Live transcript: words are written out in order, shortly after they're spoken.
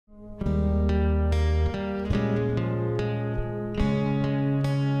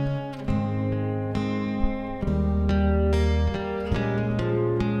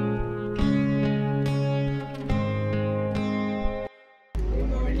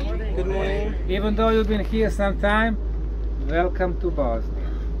Good morning. Even though you've been here some time, welcome to Bosnia.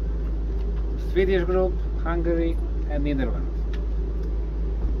 Swedish group, Hungary and Netherlands.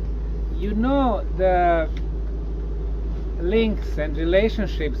 You know the links and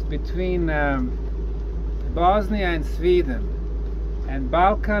relationships between Bosnia and Sweden and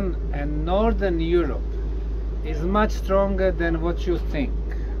Balkan and Northern Europe is much stronger than what you think.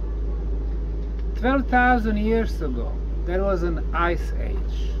 12,000 years ago there was an ice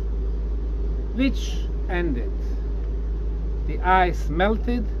age which ended. The ice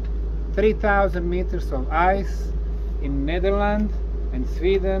melted, 3,000 meters of ice in Netherlands and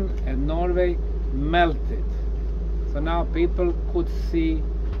Sweden and Norway melted. So now people could see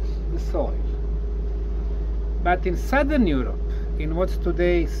the soil. But in southern Europe, in what's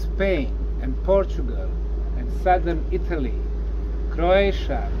today Spain and Portugal and southern Italy,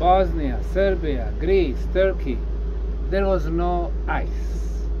 Croatia, Bosnia, Serbia, Greece, Turkey, there was no ice.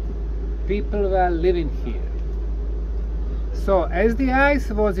 People were living here. So as the ice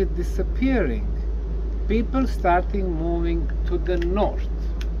was disappearing, people started moving to the north.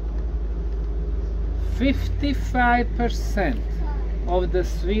 55% of the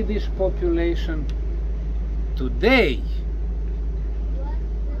Swedish population today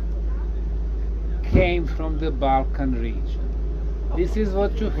came from the Balkan region. This is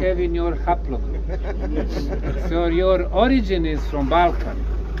what you have in your haplogroup. So your origin is from Balkan.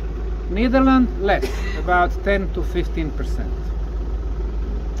 Netherlands less, about 10 to 15%.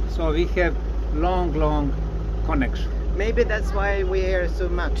 So we have long connection. Maybe that's why we hear so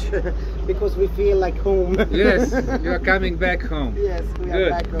much, because we feel like home. Yes, you are coming back home. Yes, we are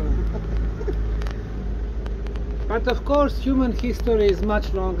back home. But of course, human history is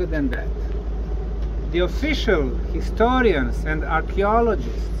much longer than that. The official historians and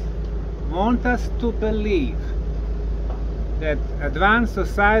archaeologists want us to believe that advanced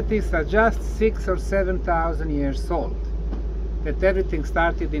societies are just 6,000 or 7,000 years old, that everything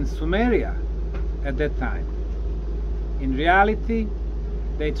started in Sumeria at that time. In reality,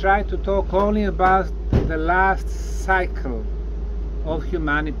 they try to talk only about the last cycle of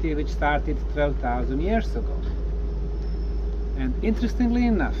humanity, which started 12,000 years ago. And interestingly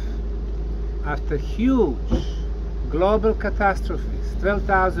enough, after huge global catastrophes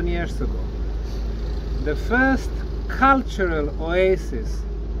 12,000 years ago, the first cultural oasis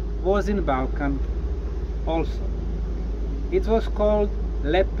was in Balkan also. It was called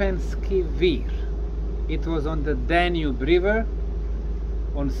Lepenski Vir. It was on the Danube River.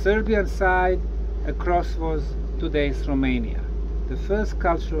 On Serbian side, across was today's Romania. The first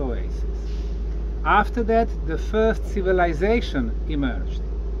cultural oasis. After that, the first civilization emerged.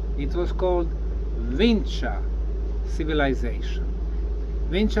 It was called Vinča civilization.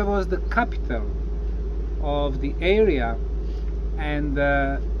 Vinča was the capital of the area, and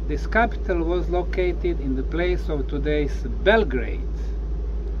this capital was located in the place of today's Belgrade,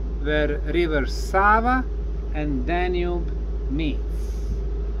 where river Sava and Danube meets.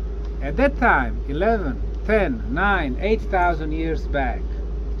 At that time, 11, 10, 9, 8,000 years back,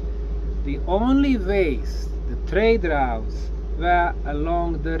 the only ways, the trade routes, were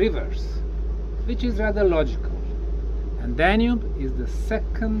along the rivers, which is rather logical. And Danube is the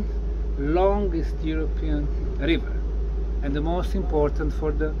second longest European river and the most important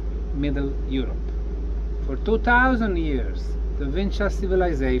for the Middle Europe. For 2,000 years, the Vinča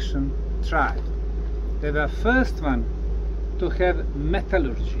civilization thrived. They were first one to have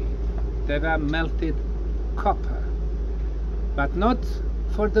metallurgy. They were melted copper, but not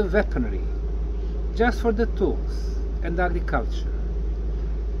for the weaponry, just for the tools and agriculture.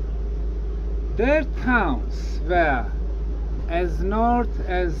 Their towns were as north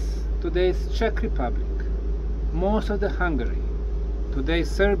as today's Czech Republic, most of the Hungary,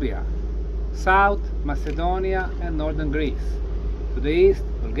 today's Serbia, south Macedonia and northern Greece, to the east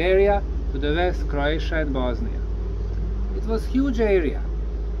Bulgaria, to the west Croatia and Bosnia. It was a huge area,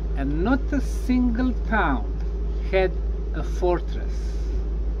 and not a single town had a fortress.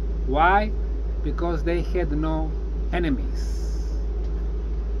 Why? Because they had no enemies.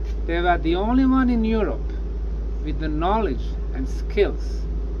 They were the only one in Europe with the knowledge and skills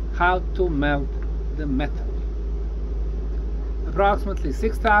how to melt the metal. Approximately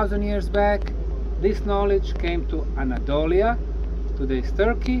 6,000 years back, this knowledge came to Anatolia, today's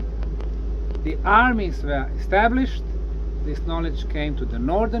Turkey. The armies were established. This knowledge came to the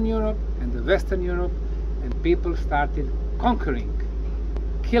Northern Europe and the Western Europe, and people started conquering,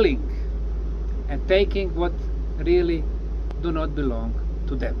 killing, and taking what really do not belong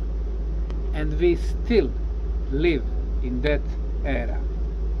to them. And we still live in that era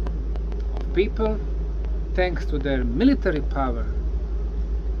of people, thanks to their military power,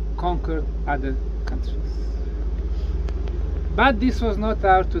 conquer other countries. But this was not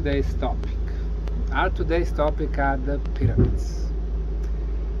our today's topic. Our today's topic are the pyramids.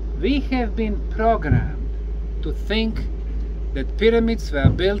 We have been programmed to think that pyramids were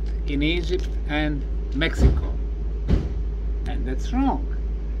built in Egypt and Mexico. And that's wrong.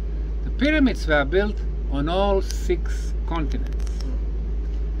 The pyramids were built on all 6 continents.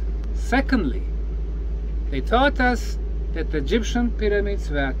 Secondly, they taught us that the Egyptian pyramids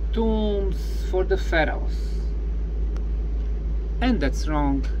were tombs for the pharaohs. And that's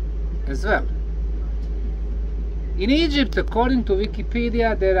wrong as well. In Egypt, according to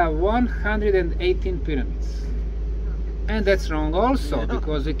Wikipedia, there are 118 pyramids. And that's wrong also,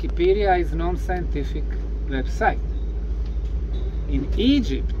 because Wikipedia is a non-scientific website. In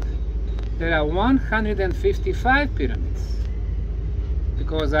Egypt, there are 155 pyramids,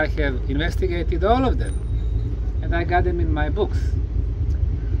 because I have investigated all of them, and I got them in my books.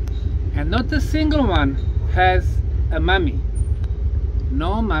 And not a single one has a mummy.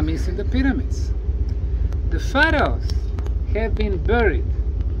 No mummies in the pyramids. The pharaohs have been buried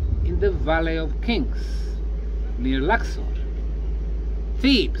in the Valley of Kings, near Luxor.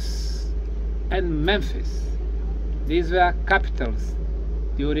 Thebes and Memphis, these were capitals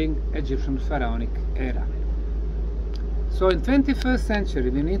during Egyptian pharaonic era. So in 21st century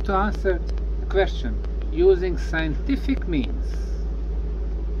we need to answer the question using scientific means.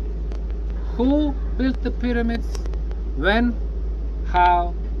 Who built the pyramids? When?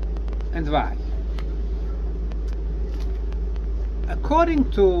 How? And why?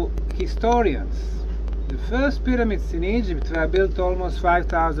 According to historians, the first pyramids in Egypt were built almost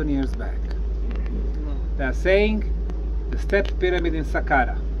 5,000 years back. They are saying the stepped pyramid in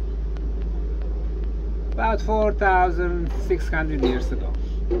Saqqara, about 4,600 years ago.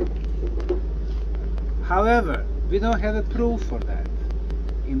 However, we don't have a proof for that.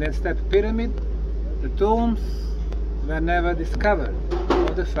 In that stepped pyramid, the tombs were never discovered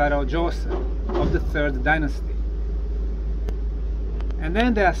of the pharaoh Djoser of the 3rd dynasty. And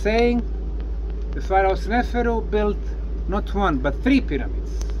then they are saying the pharaoh Sneferu built not 1 but 3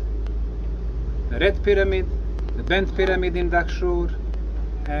 pyramids. The Red Pyramid, the Bent Pyramid in Dahshur,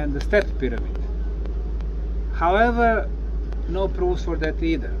 and the Stepped Pyramid. However, no proofs for that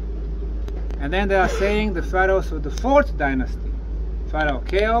either. And then they are saying the pharaohs of the 4th dynasty, Pharaoh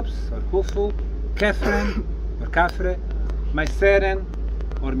Cheops or Khufu, Khephren or Khafre, Myceren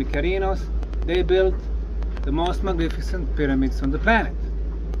or Mykerinos, they built the most magnificent pyramids on the planet.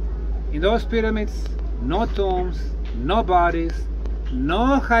 In those pyramids, no tombs, no bodies,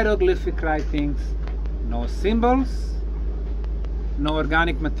 no hieroglyphic writings, no symbols, no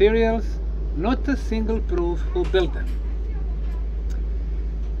organic materials, not a single proof who built them.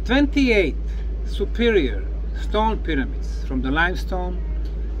 28 superior stone pyramids from the limestone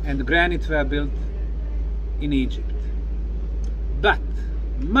and the granite were built in Egypt, but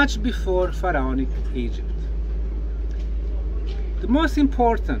much before pharaonic Egypt. The most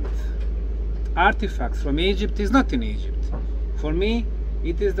important artifacts from Egypt is not in Egypt. For me,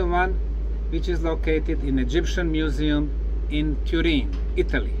 it is the one which is located in Egyptian Museum in Turin,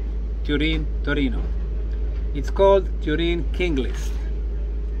 Italy. Turin, Torino. It's called Turin King List.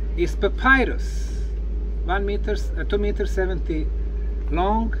 It's papyrus, 2 meters 70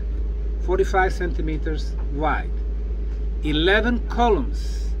 long, 45 centimeters wide. 11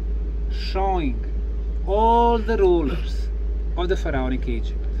 columns showing all the rulers of the pharaonic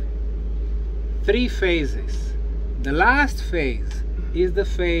Egypt. 3 phases. The last phase is the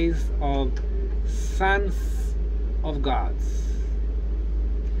phase of sons of gods.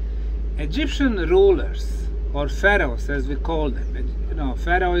 Egyptian rulers, or pharaohs as we call them, you know,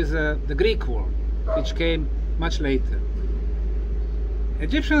 pharaoh is the Greek word which came much later.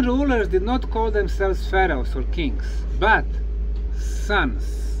 Egyptian rulers did not call themselves pharaohs or kings, but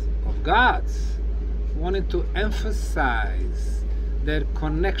sons of gods, wanted to emphasize their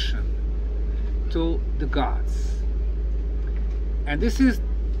connection to the gods. And this is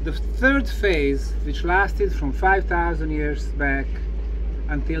the 3rd phase, which lasted from 5,000 years back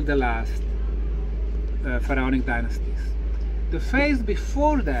until the last pharaonic dynasties. The phase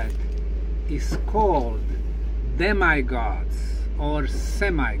before that is called demigods or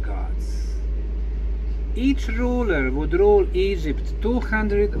semi-gods. Each ruler would rule Egypt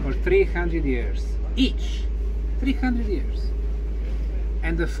 200 or 300 years. Each. 300 years.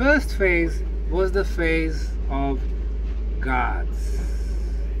 And the first phase was the phase of gods.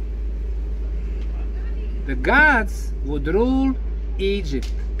 The gods would rule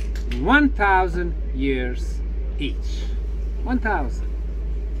Egypt 1,000 years each. 1,000.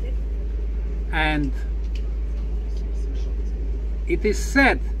 And it is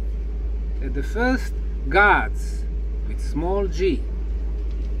said that the first gods, with small g,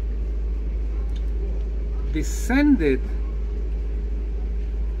 descended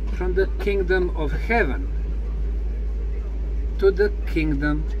from the kingdom of heaven to the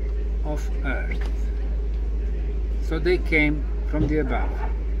kingdom of earth. So they came from the above,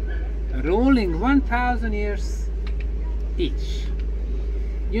 ruling 1,000 years each.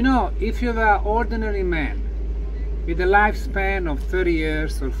 You know, if you were an ordinary man with a lifespan of 30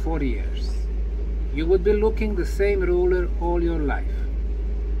 years or 40 years, you would be looking the same ruler all your life.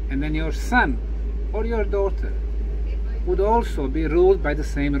 And then your son or your daughter would also be ruled by the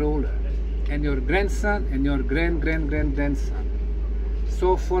same ruler, and your grandson and your grandson.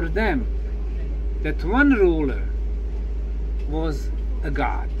 So for them, that one ruler was a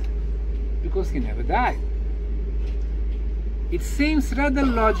god, because he never died. It seems rather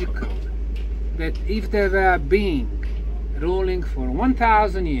logical that if there were a being ruling for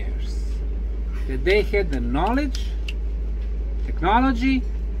 1,000 years, that they had the knowledge, technology,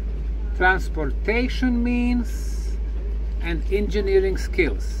 transportation means, and engineering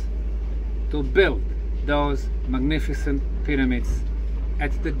skills to build those magnificent pyramids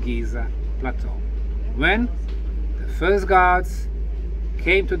at the Giza plateau, when the first gods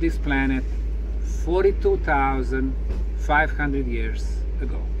came to this planet 42,500 years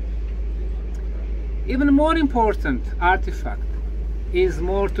ago. Even more important artifact is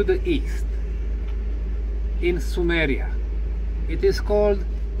more to the east, in Sumeria. It is called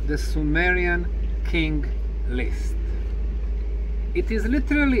the Sumerian King List. It is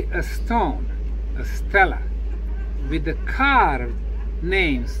literally a stone, a stela, with the carved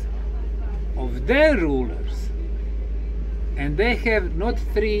names of their rulers, and they have not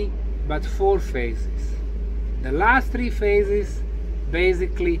 3 but 4 phases. The last 3 phases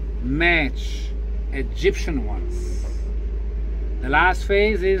basically match Egyptian ones. The last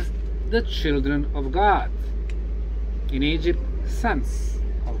phase is the children of God. In Egypt, sons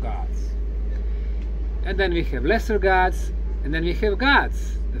of gods. And then we have lesser gods, and then we have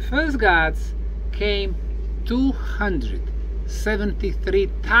gods. The first gods came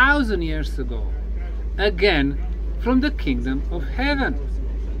 273,000 years ago, again from the kingdom of heaven.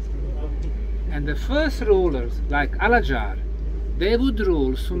 And the first rulers, like Alajar, they would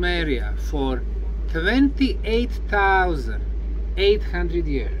rule Sumeria for 28,800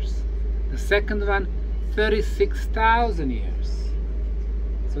 years. The second one, 36,000 years.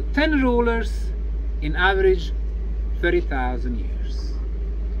 So 10 rulers, in average 30,000 years.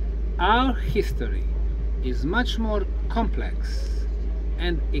 Our history is much more complex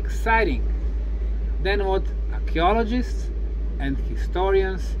and exciting than what archaeologists and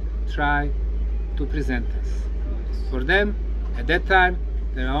historians try to present us. For them, at that time,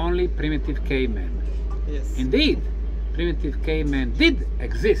 there are only primitive cavemen. Yes. Indeed, primitive cavemen did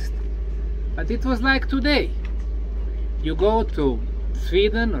exist, but it was like today. You go to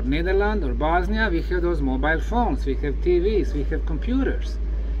Sweden or Netherlands or Bosnia, we have those mobile phones, we have TVs, we have computers.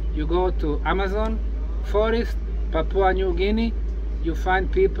 You go to Amazon forest, Papua New Guinea, you find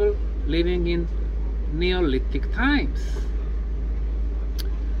people living in Neolithic times.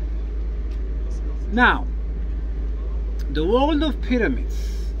 Now, the world of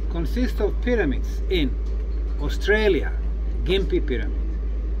pyramids consists of pyramids in Australia, Gympie Pyramid,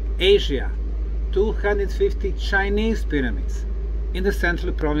 Asia, 250 Chinese pyramids in the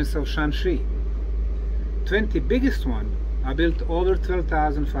central province of Shanxi. 20 biggest ones are built over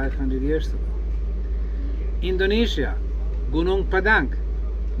 12,500 years ago. Indonesia, Gunung Padang,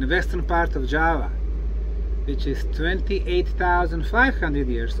 in the western part of Java, which is 28,500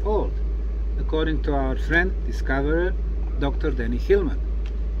 years old, according to our friend, discoverer, Dr. Danny Hillman.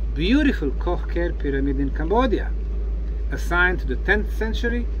 Beautiful Koh-Ker Pyramid in Cambodia, assigned to the 10th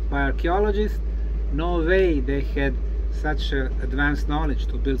century by archaeologists. No way they had such advanced knowledge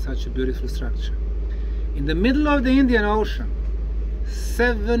to build such a beautiful structure. In the middle of the Indian Ocean,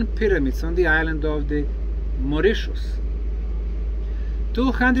 7 pyramids on the island of the Mauritius,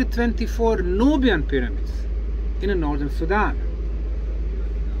 224 Nubian pyramids in the northern Sudan.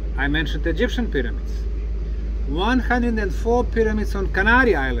 I mentioned Egyptian pyramids. 104 pyramids on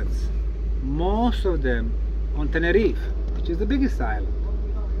Canary Islands, most of them on Tenerife, which is the biggest island.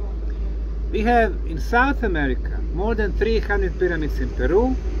 We have in South America more than 300 pyramids in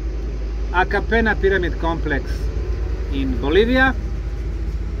Peru, Acapena Pyramid Complex in Bolivia.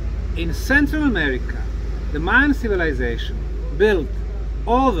 In Central America, the Mayan civilization built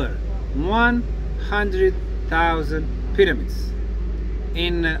over 100,000 pyramids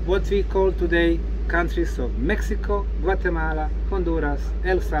in what we call today countries of Mexico, Guatemala, Honduras,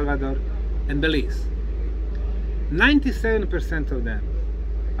 El Salvador, and Belize. 97% of them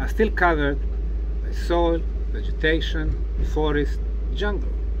are still covered by soil, vegetation, forest, jungle.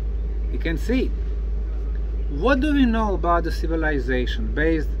 You can see. What do we know about the civilization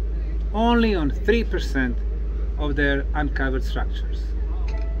based only on 3% of their uncovered structures?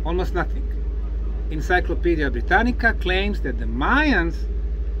 Almost nothing. Encyclopedia Britannica claims that the Mayans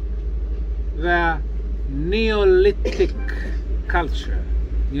were Neolithic culture.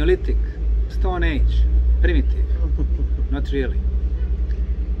 Neolithic, Stone Age, primitive. Not really.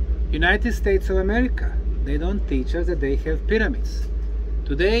 United States of America, they don't teach us that they have pyramids.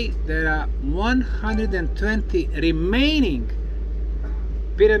 Today there are 120 remaining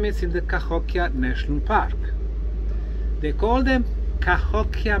pyramids in the Cahokia National Park. They call them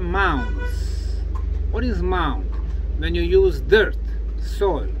Cahokia mounds. What is mound? When you use dirt,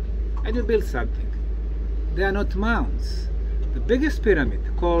 soil, and you build something. They are not mounds. The biggest pyramid,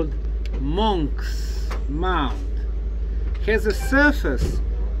 called Monk's Mound, has a surface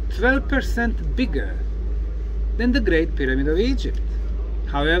 12% bigger than the Great Pyramid of Egypt.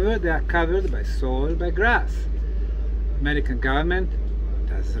 However, they are covered by soil, by grass. American government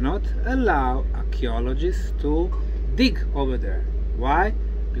does not allow archaeologists to dig over there. Why?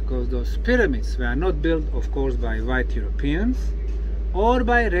 Because those pyramids were not built, of course, by white Europeans or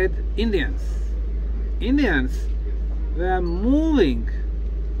by red Indians. Indians were moving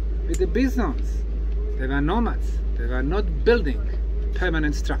with the bisons. They were nomads. They were not building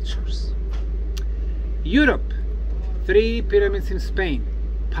permanent structures. Europe, 3 pyramids in Spain.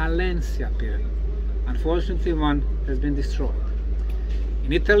 Palencia Pyramid. Unfortunately, one has been destroyed.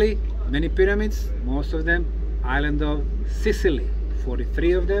 In Italy, many pyramids, most of them island of Sicily,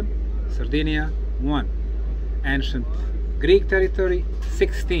 43 of them, Sardinia, 1. Ancient Greek territory,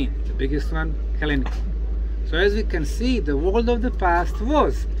 16, the biggest one, Hellenic. So as we can see, the world of the past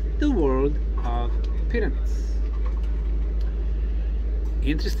was the world of pyramids.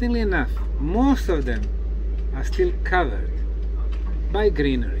 Interestingly enough, most of them are still covered by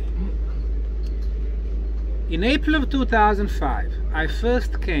greenery. In April of 2005, I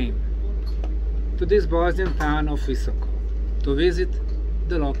first came to this Bosnian town of Visoko to visit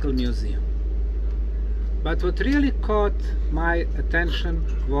the local museum. But what really caught my attention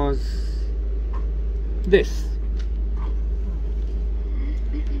was this.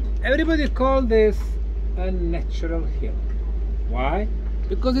 Everybody called this a natural hill. Why?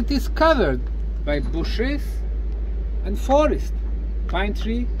 Because it is covered by bushes and forest. Pine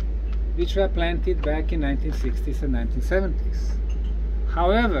tree, which were planted back in 1960s and 1970s.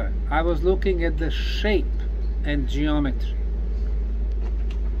 However, I was looking at the shape and geometry.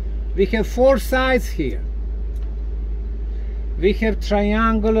 We have 4 sides here. We have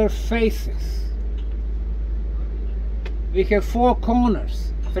triangular faces. We have 4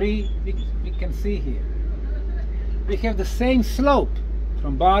 corners. 3 we can see here. We have the same slope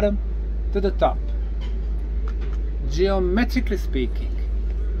from bottom to the top. Geometrically speaking,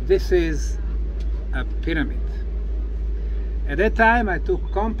 this is a pyramid. At that time I took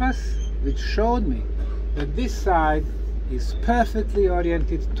a compass which showed me that this side is perfectly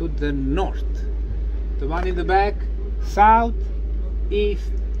oriented to the north. The one in the back, south,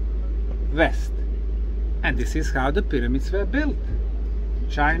 east, west. And this is how the pyramids were built.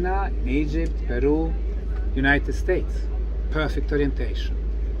 China, Egypt, Peru, United States. Perfect orientation.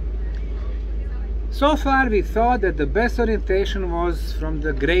 So far we thought that the best orientation was from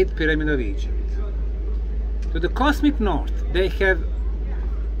the Great Pyramid of Egypt. To the cosmic north, they have,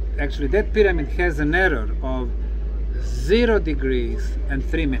 actually that pyramid has an error of 0 degrees and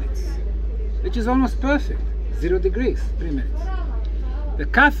 3 minutes, which is almost perfect. 0 degrees, 3 minutes. The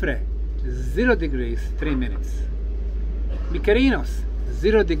Khafre, 0 degrees, 3 minutes. Mykerinos,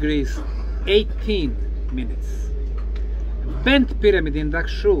 0 degrees, 18 minutes. Bent pyramid in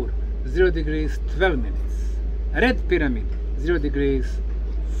Dakshur, 0 degrees, 12 minutes. Red pyramid, 0 degrees,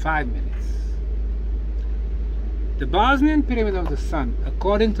 5 minutes. The Bosnian Pyramid of the Sun,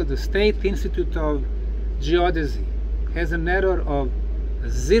 according to the State Institute of Geodesy, has an error of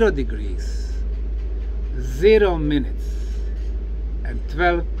 0 degrees, 0 minutes, and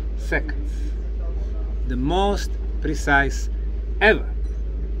 12 seconds. The most precise ever.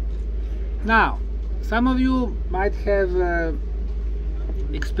 Now, some of you might have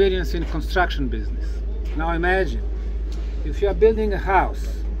experience in construction business. Now imagine, if you are building a house,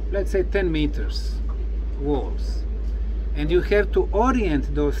 let's say 10 meters walls, and you have to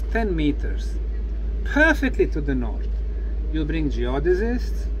orient those 10 meters perfectly to the north. You bring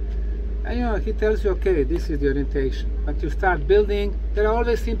geodesists, and he tells you, okay, this is the orientation. But you start building, there are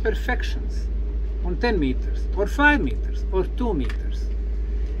always imperfections on 10 meters, or 5 meters, or 2 meters.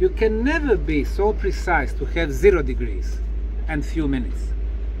 You can never be so precise to have 0 degrees and few minutes.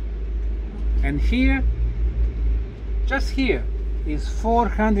 And here, just here, is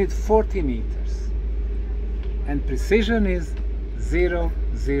 440 meters. And precision is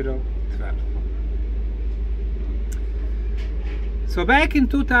 0012. So back in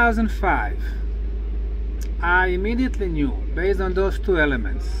 2005, I immediately knew, based on those two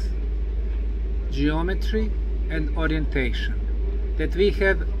elements, geometry and orientation, that we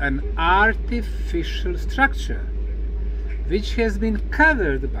have an artificial structure which has been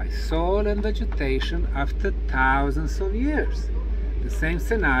covered by soil and vegetation after thousands of years. The same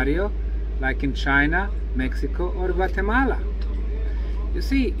scenario like in China, Mexico or Guatemala. You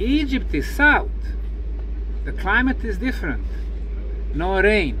see, Egypt is south. The climate is different. No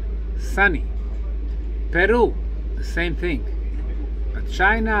rain, sunny. Peru, the same thing. But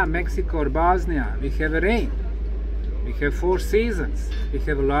China, Mexico or Bosnia, we have rain. We have 4 seasons. We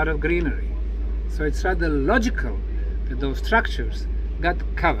have a lot of greenery. So it's rather logical that those structures got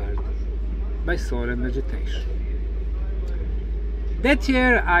covered by soil and vegetation. That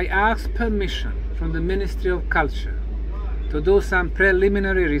year I asked permission from the Ministry of Culture to do some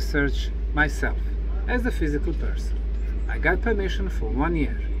preliminary research myself as a physical person. I got permission for 1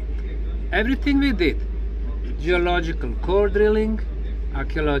 year. Everything we did, geological core drilling,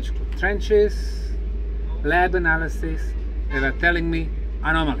 archaeological trenches, lab analysis, they were telling me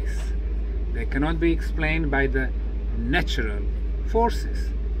anomalies. They cannot be explained by the natural forces,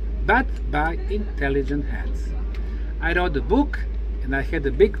 but by intelligent hands. I wrote a book and I had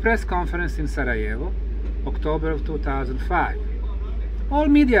a big press conference in Sarajevo, October of 2005. All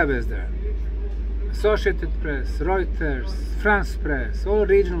media was there. Associated Press, Reuters, France Press, all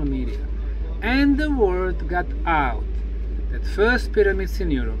regional media. And the word got out that first pyramids in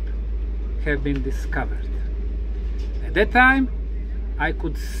Europe have been discovered. At that time, I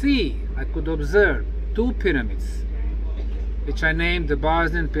could observe 2 pyramids, which I named the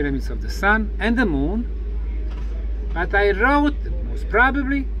Bosnian pyramids of the sun and the moon. But I wrote that most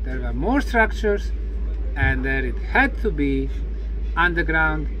probably there were more structures and that it had to be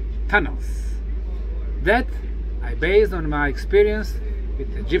underground tunnels. That I based on my experience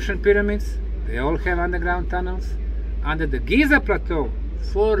with Egyptian pyramids. They all have underground tunnels. Under the Giza Plateau,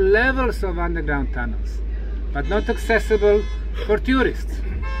 4 levels of underground tunnels, but not accessible for tourists.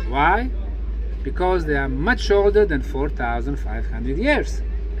 Why? Because they are much older than 4,500 years.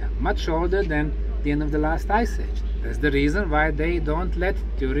 They are much older than the end of the last ice age. That's the reason why they don't let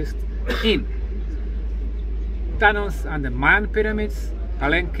tourists in. Tunnels under Mayan pyramids,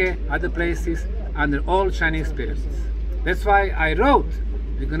 Palenque, other places, under all Chinese pyramids. That's why I wrote,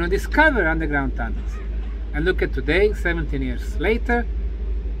 we're going to discover underground tunnels. And look at today, 17 years later,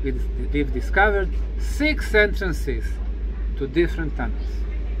 we've discovered 6 entrances to different tunnels.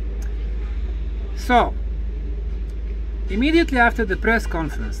 So, immediately after the press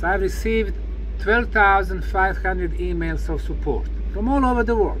conference, I received 12,500 emails of support from all over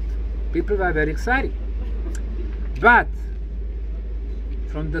the world. People were very excited. But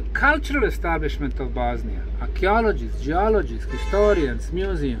from the cultural establishment of Bosnia, archaeologists, geologists, historians,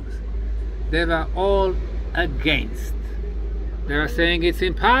 museums, they were all against. They were saying it's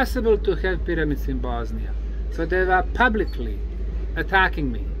impossible to have pyramids in Bosnia. So they were publicly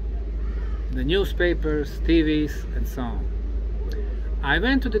attacking me. The newspapers, TVs, and so on. I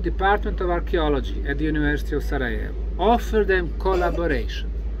went to the Department of Archaeology at the University of Sarajevo, offered them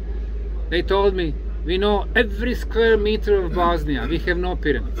collaboration. They told me, we know every square meter of Bosnia, we have no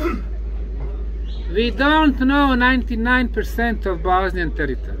pyramids. We don't know 99% of Bosnian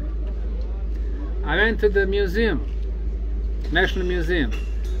territory. I went to the museum, National Museum.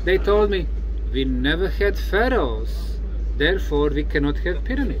 They told me, we never had pharaohs, therefore we cannot have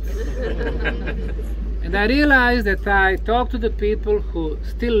pyramids. And I realized that I talked to the people who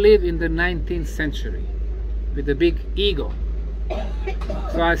still live in the 19th century with a big ego.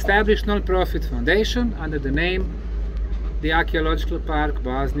 So I established a non-profit foundation under the name the Archaeological Park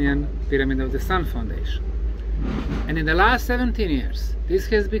Bosnian Pyramid of the Sun Foundation. And in the last 17 years, this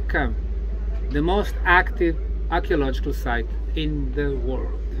has become the most active archaeological site in the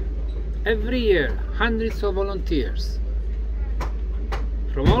world. Every year, hundreds of volunteers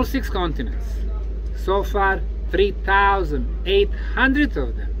from all 6 continents. So far, 3,800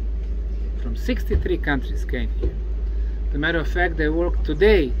 of them from 63 countries came here. As a matter of fact, they work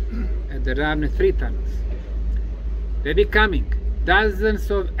today at the Ravne 3 tunnels. They're becoming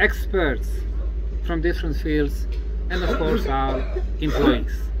dozens of experts from different fields and of course our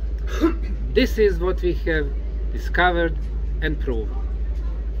employees. This is what we have discovered and proven.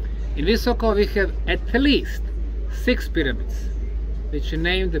 In Visoko we have at least 6 pyramids, which are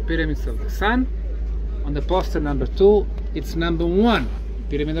named the Pyramids of the Sun. On the poster number 2, it's number 1,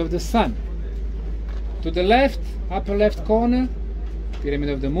 Pyramid of the Sun. To the left, upper left corner, Pyramid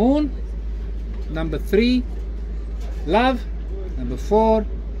of the Moon. Number 3, Love. Number 4,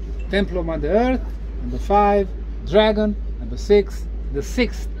 Temple of Mother Earth. Number 5, Dragon. Number 6, the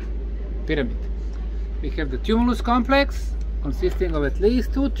 6th pyramid. We have the tumulus complex, consisting of at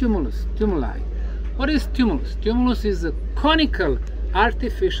least 2 tumuli. What is tumulus? Tumulus is a conical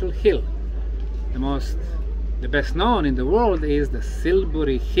artificial hill. The best known in the world is the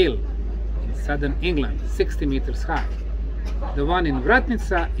Silbury Hill in southern England, 60 meters high. The one in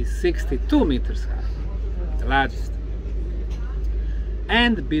Vratnica is 62 meters high, the largest.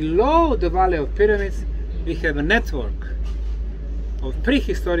 And below the Valley of Pyramids, we have a network of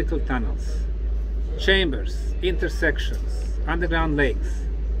prehistorical tunnels, chambers, intersections, underground lakes,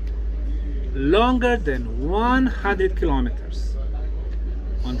 longer than 100 kilometers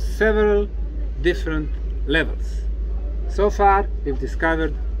on several different levels. So far, we've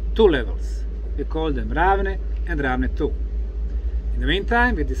discovered 2 levels. We call them Ravne and Ravne 2. In the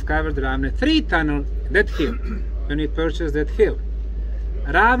meantime, we discovered Ravne 3 tunnel in that hill when we purchased that hill.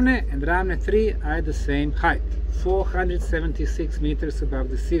 Ravne and Ravne 3 are at the same height, 476 meters above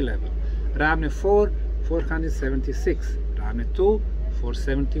the sea level. Ravne 4, 476. Ravne 2,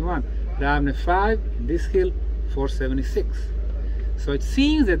 471. Ravne 5, in this hill, 476. So it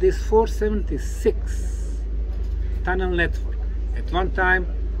seems that this 476 tunnel network at one time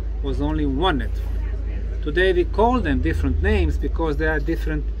was only one network. Today we call them different names because they are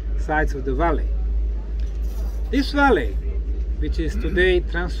different sides of the valley. This valley, which is today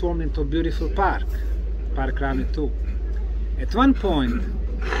transformed into a beautiful park, Park Ravne 2, at one point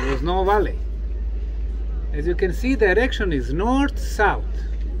there was no valley. As you can see, the direction is north-south.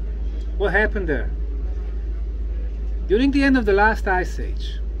 What happened there? During the end of the last ice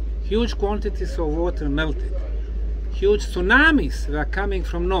age, huge quantities of water melted. Huge tsunamis were coming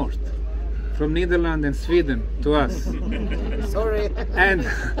from north, from Netherlands and Sweden to us. Sorry. And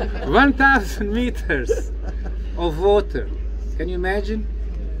 1,000 meters of water. Can you imagine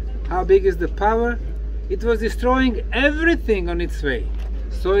how big is the power? It was destroying everything on its way.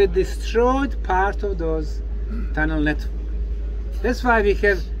 So it destroyed part of those tunnel network. That's why we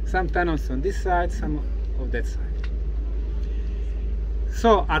have some tunnels on this side, some of that side.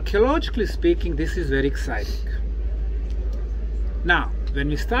 So archaeologically speaking, this is very exciting. Now, when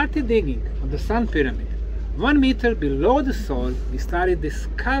we started digging on the Sun Pyramid, 1 meter below the soil, we started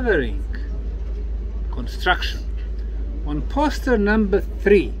discovering construction. On poster number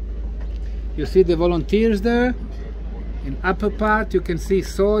 3, you see the volunteers there. In upper part, you can see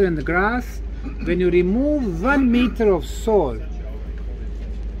soil and the grass. When you remove 1 meter of soil,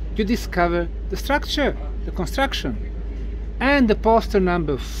 you discover the structure, the construction. And the poster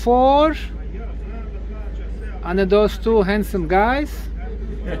number 4, under those 2 handsome guys,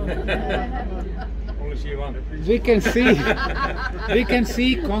 we can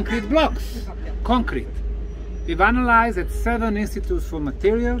see concrete blocks. Concrete. We've analyzed at 7 institutes for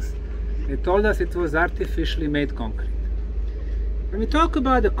materials. They told us it was artificially made concrete. When we talk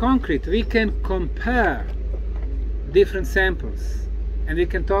about the concrete, we can compare different samples and we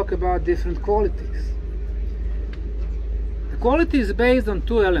can talk about different qualities. The quality is based on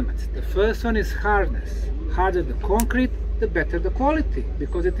 2 elements. The first one is hardness. Harder the concrete, the better the quality,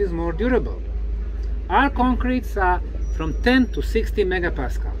 because it is more durable. Our concretes are from 10 to 60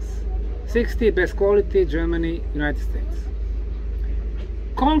 megapascals. 60 best quality, Germany, United States.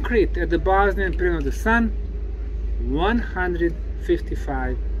 Concrete at the Bosnian Pyramid of the Sun,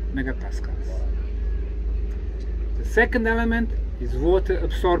 155 megapascals. The second element is water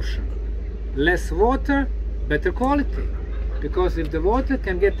absorption. Less water, better quality. Because if the water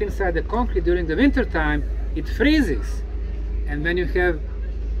can get inside the concrete during the winter time, it freezes. And when you have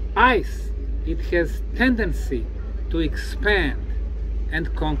ice, it has tendency to expand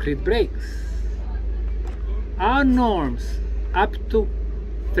and concrete breaks. Our norms up to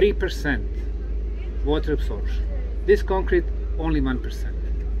 3% water absorption. This concrete only 1%.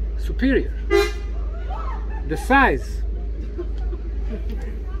 Superior. The size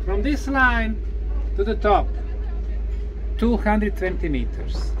from this line to the top, 220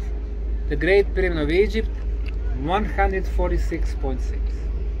 meters. The Great Pyramid of Egypt, 146.6.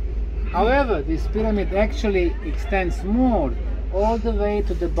 However, this pyramid actually extends more all the way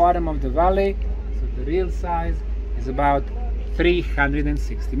to the bottom of the valley, so the real size is about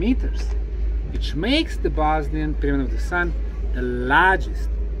 360 meters, which makes the Bosnian Pyramid of the Sun the largest,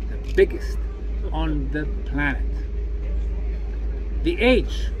 the biggest on the planet. The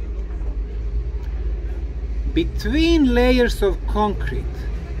age. Between layers of concrete,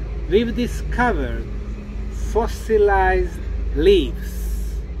 we've discovered fossilized leaves.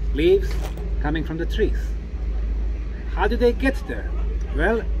 Leaves coming from the trees. How did they get there?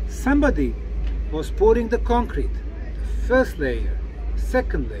 Well, somebody was pouring the concrete, the first layer,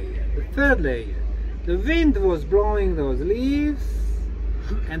 second layer, the third layer. The wind was blowing those leaves,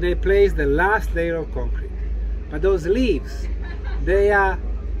 and they placed the last layer of concrete. But those leaves, they are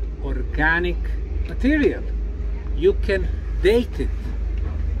organic material. You can date it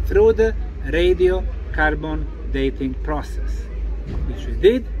through the radiocarbon dating process, which we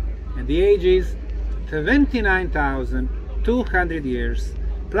did, and the age is 29,200 years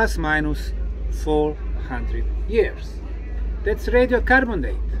plus minus 400 years. That's radiocarbon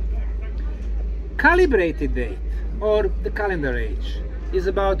date. Calibrated date, or the calendar age, is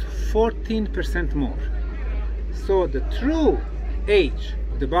about 14% more. So the true age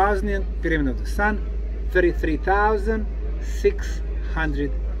of the Bosnian Pyramid of the Sun,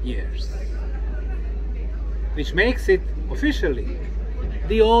 33,600 years, which makes it officially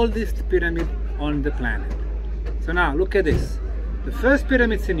the oldest pyramid on the planet. So now look at this. The first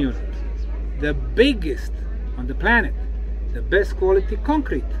pyramids in Europe, the biggest on the planet, the best quality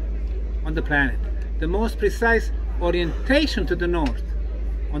concrete on the planet, the most precise orientation to the north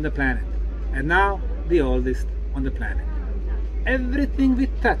on the planet, and now the oldest on the planet. Everything we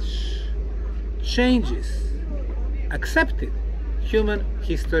touch changes, accepted human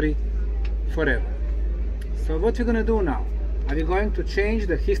history forever. So what we're going to do now? Are we going to change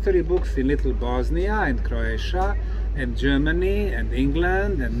the history books in little Bosnia and Croatia and Germany and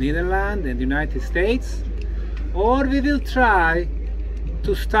England and Netherlands and United States? Or we will try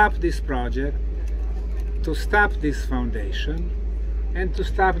to stop this project, to stop this foundation, and to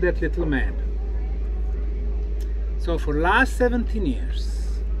stop that little man. So for last 17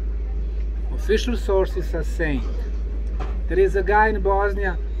 years, official sources are saying there is a guy in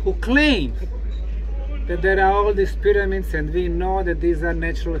Bosnia who claims that there are all these pyramids and we know that these are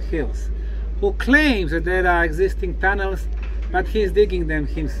natural hills, who claims that there are existing tunnels, but he's digging them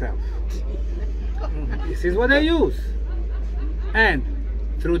himself. This is what they use. And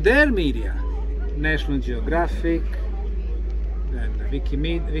through their media, National Geographic, and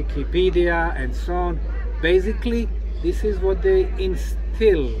Wikipedia, and so on, basically this is what they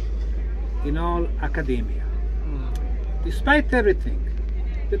instill in all academia. Despite everything,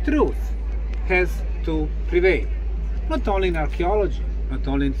 the truth has to prevail, not only in archaeology, not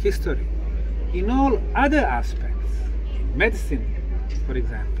only in history, in all other aspects, in medicine, for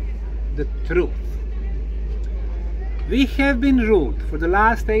example, the truth. We have been ruled for the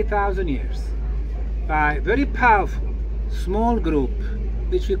last 8,000 years by a very powerful small group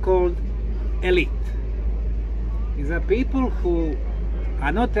which we called elite. These are people who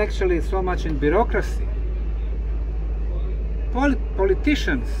are not actually so much in bureaucracy.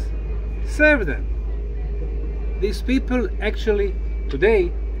 Politicians serve them. These people actually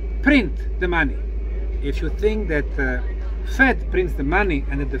today print the money. If you think that Fed prints the money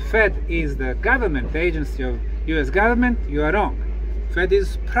and that the Fed is the government agency of US government, you are wrong. Fed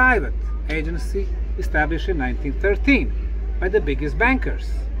is private agency established in 1913 by the biggest bankers.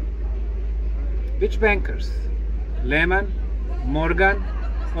 Which bankers? Lehman, Morgan,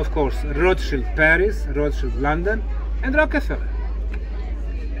 of course Rothschild Paris, Rothschild London, and Rockefeller.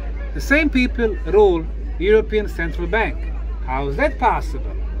 The same people rule European Central Bank. How is that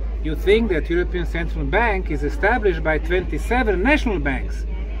possible? You think that European Central Bank is established by 27 national banks?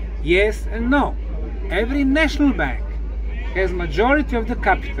 Yes and no. Every national bank has majority of the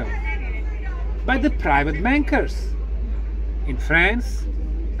capital by the private bankers. In France,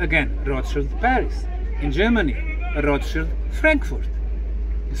 again, Rothschild Paris. In Germany, Rothschild Frankfurt.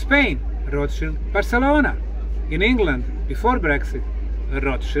 In Spain, Rothschild Barcelona. In England, before Brexit,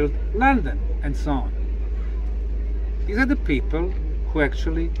 Rothschild London, and so on. These are the people who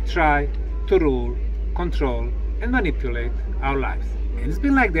actually try to rule, control, and manipulate our lives. And it's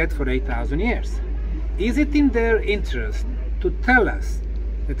been like that for 8,000 years. Is it in their interest to tell us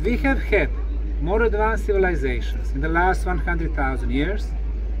that we have had more advanced civilizations in the last 100,000 years?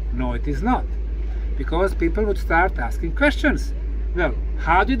 No, it is not. Because people would start asking questions. Well,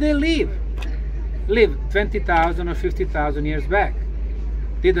 how did they live 20,000 or 50,000 years back?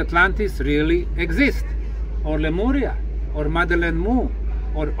 Did Atlantis really exist? Or Lemuria? Or Madeleine Mu?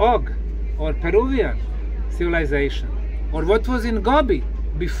 Or Og? Or Peruvian civilization? Or what was in Gobi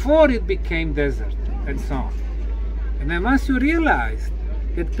before it became desert? And so on. And then once you realize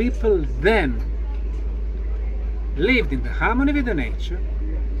that people then lived in the harmony with the nature,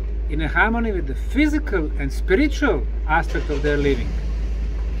 in a harmony with the physical and spiritual aspect of their living,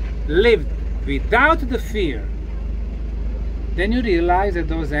 lived without the fear, then you realize that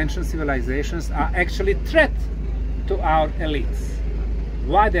those ancient civilizations are actually threat to our elites.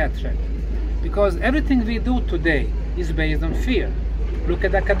 Why they are threat? Because everything we do today is based on fear. Look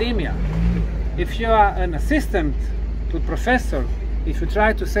at academia. If you are an assistant to a professor, if you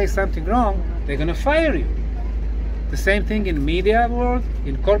try to say something wrong, they're going to fire you. The same thing in media world,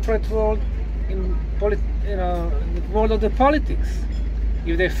 in corporate world, in the world of the politics.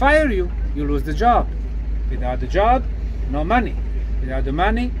 If they fire you, you lose the job. Without the job, no money. Without the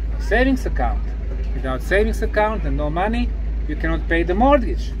money, no savings account. Without savings account and no money, you cannot pay the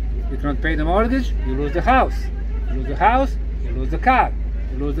mortgage. You cannot pay the mortgage, you lose the house. You lose the house, you lose the car.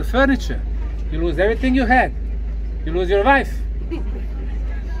 You lose the furniture. You lose everything you had. You lose your wife.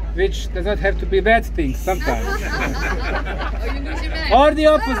 Which does not have to be bad things sometimes. Or the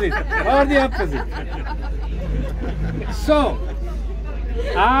opposite. Or the opposite. So,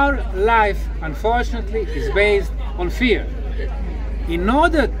 our life, unfortunately, is based on fear. In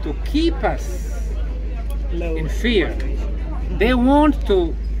order to keep us in fear, they want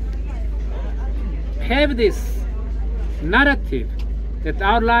to have this narrative that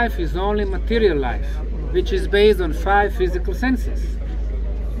our life is only material life, which is based on 5 physical senses.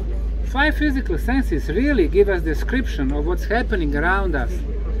 5 physical senses really give us description of what's happening around us,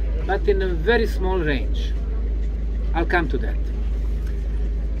 but in a very small range. I'll come to that.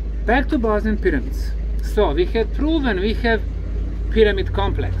 Back to Bosnian pyramids. So we have proven we have pyramid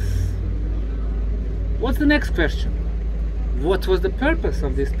complex. What's the next question? What was the purpose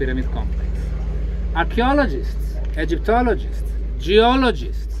of this pyramid complex? Archaeologists, Egyptologists,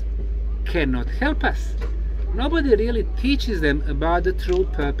 geologists cannot help us. Nobody really teaches them about the true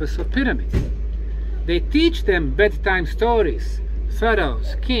purpose of pyramids. They teach them bedtime stories,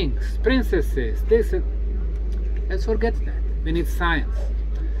 pharaohs, kings, princesses, this and... Let's forget that. We need science.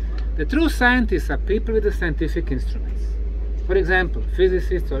 The true scientists are people with the scientific instruments. For example,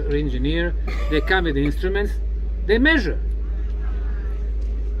 physicists or engineer, they come with the instruments, they measure.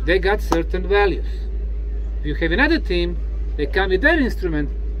 They got certain values. If you have another team, they come with their instrument,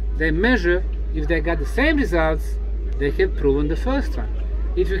 they measure. If they got the same results, they have proven the first one.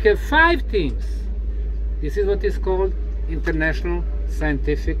 If you have 5 teams, this is what is called international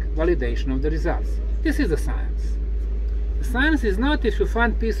scientific validation of the results. This is the science. The science is not if you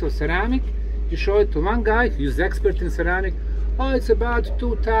find a piece of ceramic, you show it to one guy who's expert in ceramic, oh, it's about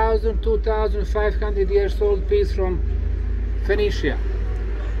 2,000, 2,500 years old piece from Phoenicia.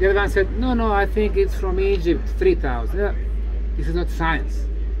 The other one said, no, I think it's from Egypt, 3,000. Yeah. This is not science.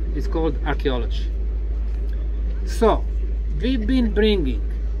 It's called archaeology. So, we've been bringing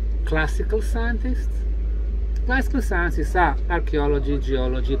classical scientists. Classical sciences are archaeology,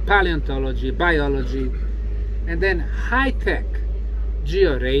 geology, paleontology, biology, and then high-tech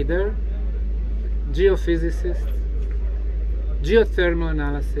georadar, geophysicists, geothermal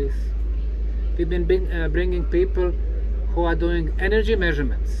analysis. We've been bringing people who are doing energy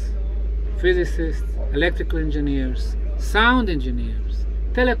measurements, physicists, electrical engineers, sound engineers,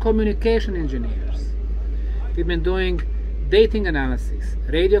 telecommunication engineers. We've been doing dating analysis,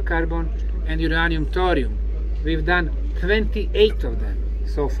 radiocarbon and uranium thorium. We've done 28 of them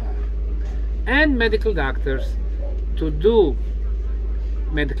so far. And medical doctors to do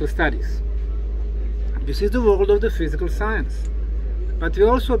medical studies. This is the world of the physical science. But we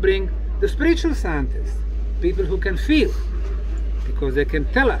also bring the spiritual scientists, people who can feel, because they can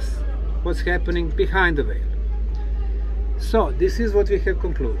tell us what's happening behind the veil. So, this is what we have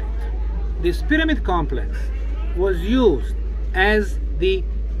concluded. This pyramid complex was used as the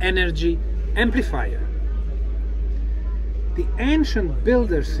energy amplifier. The ancient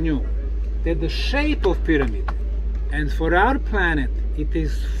builders knew that the shape of pyramid, and for our planet it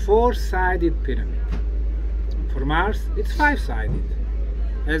is 4-sided pyramid. For Mars it's 5-sided,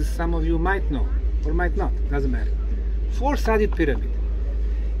 as some of you might know or might not, doesn't matter. 4-sided pyramid.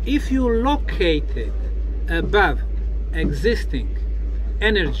 If you locate it above existing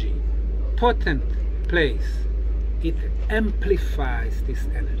energy potent place, it amplifies this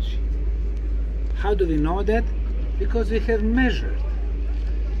energy. How do we know that? Because we have measured.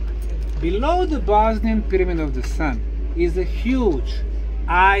 Below the Bosnian Pyramid of the Sun is a huge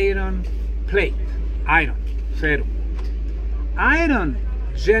iron plate, iron, ferrum. Iron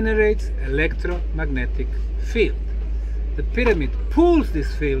generates electromagnetic field. The pyramid pulls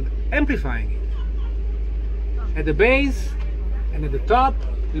this field, amplifying it. At the base and at the top,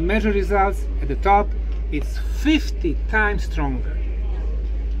 we measure results. At the top, it's 50 times stronger.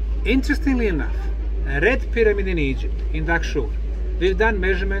 Interestingly enough, a red pyramid in Egypt, in Dakshur, we've done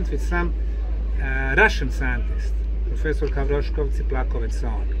measurements with some Russian scientists, Professor Kavroshkov, Tsiplakov, and so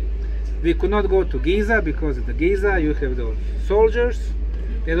on. We could not go to Giza because at the Giza you have those soldiers,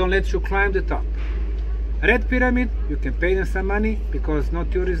 they don't let you climb the top. Red pyramid, you can pay them some money because no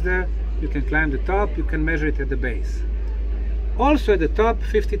tourists there, you can climb the top, you can measure it at the base. Also at the top,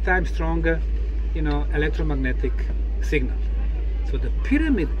 50 times stronger, electromagnetic signal. So the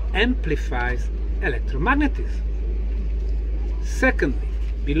pyramid amplifies electromagnetism. Secondly,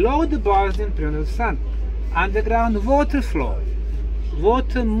 below the Bosnian pyramid of the sun, underground water flow.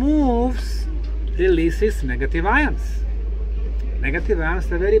 Water moves, releases negative ions. Negative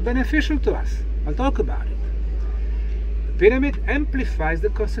ions are very beneficial to us. I'll talk about it. The pyramid amplifies the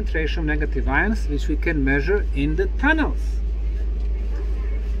concentration of negative ions, which we can measure in the tunnels.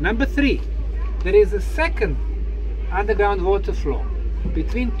 Number 3, there is a second underground water flow.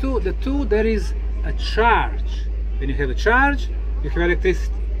 Between the two there is a charge. When you have a charge, you have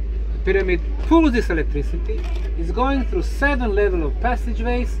electricity. The pyramid pulls this electricity. It's going through 7 levels of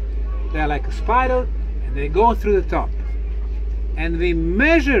passageways. They are like a spiral, and they go through the top. And we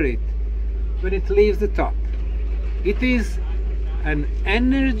measure it when it leaves the top. It is an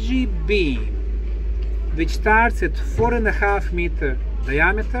energy beam which starts at 4.5 meter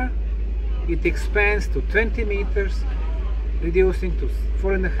diameter. It expands to 20 meters, reducing to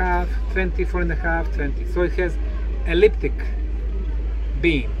 4.5, 20, 4.5, 20. So it has elliptic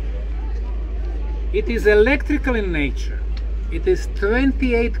beam. It is electrical in nature. It is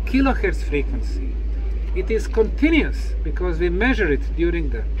 28 kilohertz frequency. It is continuous because we measure it during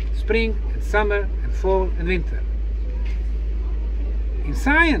the spring and summer and fall and winter. In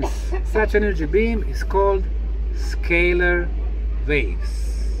science, such energy beam is called scalar waves.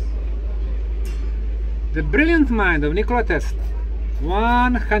 The brilliant mind of Nikola Tesla,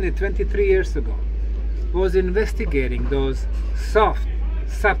 123 years ago, was investigating those soft,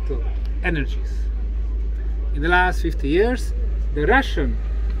 subtle energies. In the last 50 years, the Russian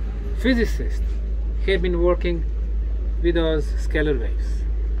physicists have been working with those scalar waves.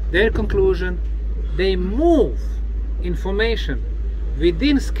 Their conclusion, they move information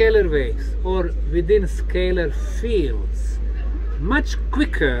within scalar waves or within scalar fields much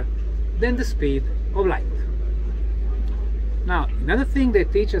quicker than the speed of light. Now, another thing they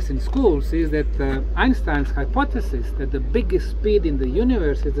teach us in schools is that Einstein's hypothesis that the biggest speed in the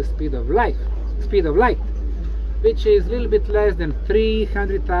universe is the speed of light, which is a little bit less than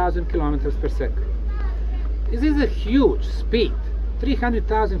 300,000 kilometers per second. This is a huge speed,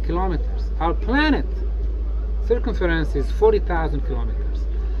 300,000 kilometers. Our planet circumference is 40,000 kilometers.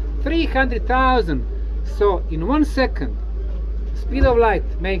 300,000, so in 1 second, the speed of light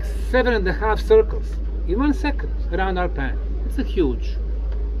makes 7.5 circles in 1 second around our planet. It's a huge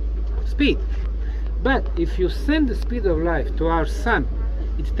speed. But if you send the speed of light to our sun,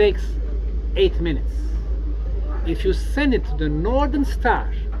 it takes 8 minutes. If you send it to the northern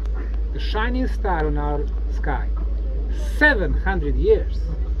star, the shining star on our sky, 700 years.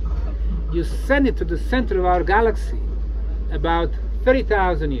 You send it to the center of our galaxy, about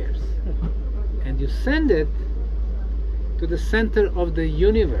 30,000 years. And you send it to the center of the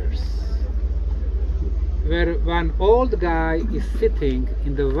universe, where one old guy is sitting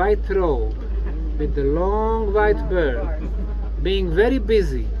in the white robe with the long white beard, being very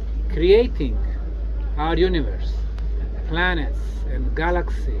busy creating our universe, planets and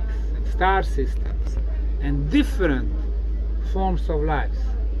galaxies and star systems and different forms of life.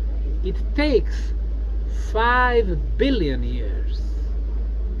 It takes 5 billion years.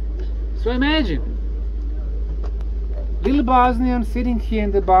 So imagine, little Bosnian sitting here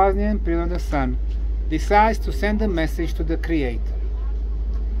in the Bosnian pyramid of the sun decides to send a message to the Creator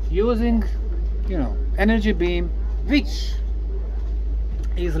using, energy beam, which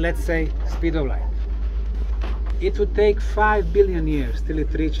is, let's say, speed of light. It would take 5 billion years till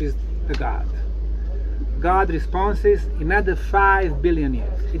it reaches the God. God responses another 5 billion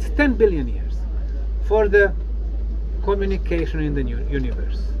years. It's 10 billion years for the communication in the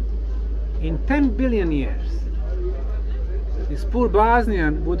universe. In 10 billion years, this poor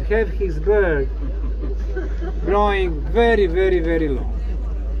Bosnian would have his bird growing very, very, very long.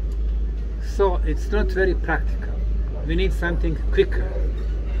 So it's not very practical. We need something quicker.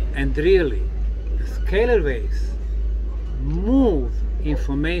 And really, the scalar waves move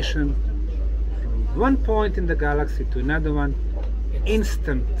information from one point in the galaxy to another one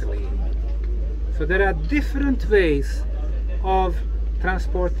instantly. So there are different ways of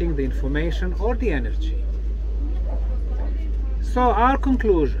transporting the information or the energy. So our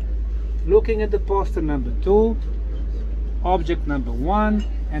conclusion, looking at the poster number 2, object number 1,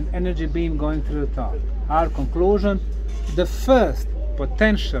 and energy beam going through the top. Our conclusion, the first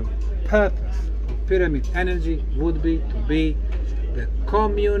potential purpose of pyramid energy would be to be the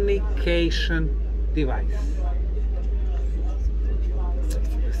communication device.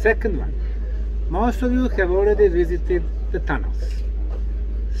 The second one, most of you have already visited the tunnels.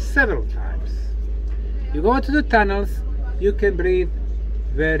 several times. You go to the tunnels, you can breathe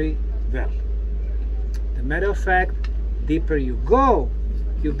very well. As a matter of fact, deeper you go,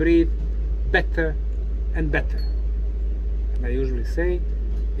 you breathe better and better. And I usually say,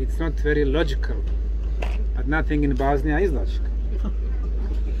 it's not very logical, but nothing in Bosnia is logical.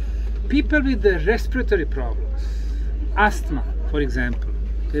 People with the respiratory problems, asthma for example,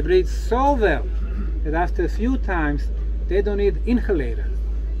 they breathe so well that after a few times they don't need inhaler,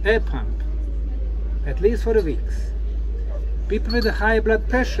 air pump, at least for a week. People with a high blood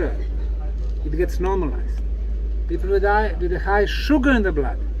pressure, it gets normalized. People with a high sugar in the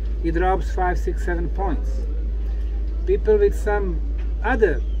blood, it drops 5, 6, 7 points. People with some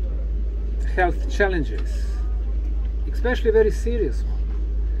other health challenges, especially very serious ones,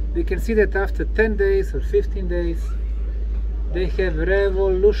 we can see that after 10 days or 15 days, they have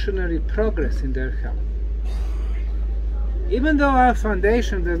revolutionary progress in their health. Even though our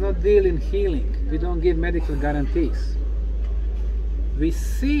foundation does not deal in healing, we don't give medical guarantees, we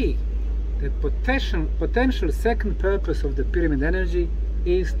see that potential second purpose of the pyramid energy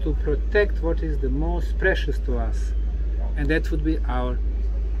is to protect what is the most precious to us, and that would be our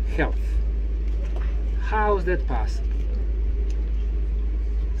health. How is that possible?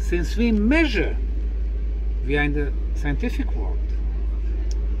 Since we measure, we are in the scientific world.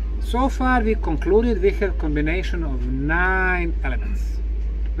 So far we concluded we have a combination of 9 elements.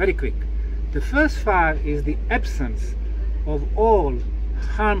 Very quick. The first 5 is the absence of all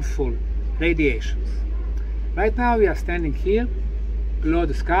harmful radiations. Right now we are standing here below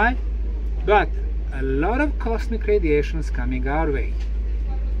the sky, but a lot of cosmic radiation is coming our way.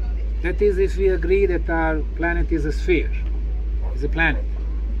 That is, if we agree that our planet is a sphere, is a planet,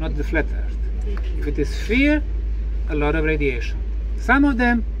 not the flat earth. If it is sphere, a lot of radiation. Some of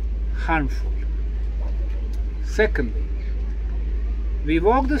them harmful. Secondly, we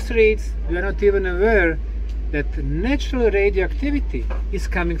walk the streets, we are not even aware that natural radioactivity is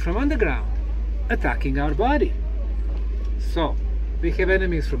coming from underground, attacking our body. So, we have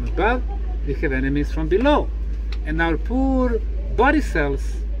enemies from above, we have enemies from below. And our poor body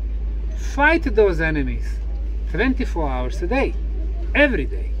cells fight those enemies 24 hours a day, every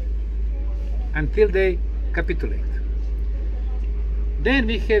day, until they capitulate. Then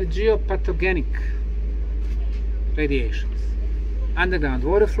we have geopathogenic radiations. Underground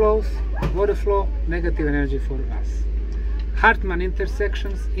water flow, negative energy for us. Hartmann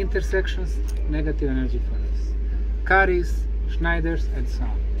intersections, negative energy for us. Caries, Schneiders, and so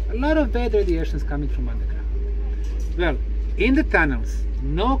on. A lot of bad radiations coming from underground. Well, in the tunnels,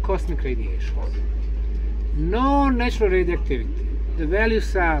 no cosmic radiations, no natural radioactivity. The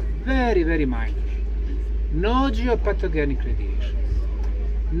values are very, very minor. No geopathogenic radiations.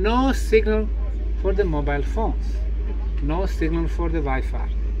 No signal for the mobile phones. No signal for the Wi-Fi.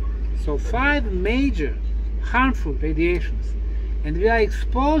 So 5 major harmful radiations, and we are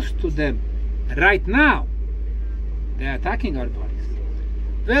exposed to them right now. They are attacking our bodies.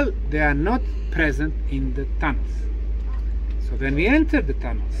 Well, they are not present in the tunnels. So when we enter the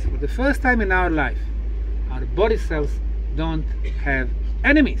tunnels for the first time in our life, our body cells don't have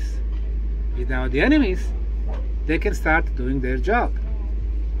enemies. Without the enemies, they can start doing their job.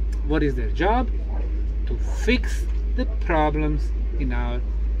 What is their job? To fix the problems in our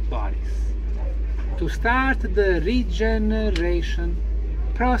bodies. To start the regeneration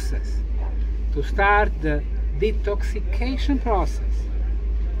process. To start the detoxification process.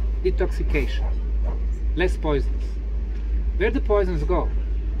 Detoxification. Less poisons. Where the poisons go?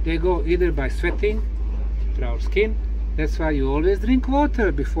 They go either by sweating, through our skin. That's why you always drink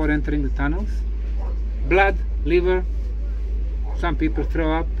water before entering the tunnels. Blood, liver. Some people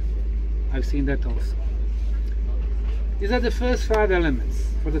throw up. I've seen that also. These are the first 5 elements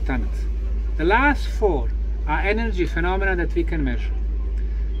for the tunnels. The last 4 are energy phenomena that we can measure.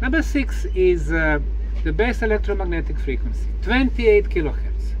 Number 6 is the base electromagnetic frequency, 28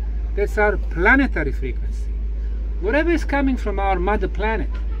 kilohertz. That's our planetary frequency. Whatever is coming from our mother planet,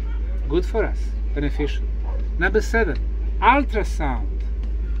 good for us, beneficial. Number 7, ultrasound,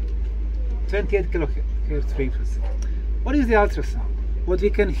 28 kilohertz frequency. What is the ultrasound? What we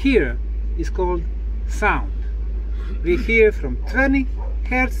can hear is called sound. We hear from 20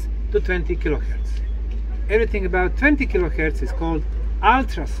 hertz to 20 kilohertz. Everything about 20 kilohertz is called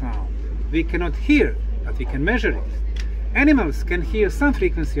ultrasound. We cannot hear, but we can measure it. Animals can hear some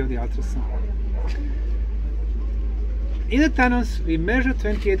frequency of the ultrasound. In the tunnels, we measure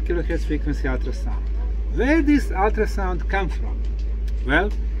 28 kilohertz frequency ultrasound. Where does ultrasound come from?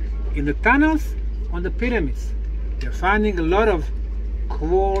 Well, in the tunnels on the pyramids, we are finding a lot of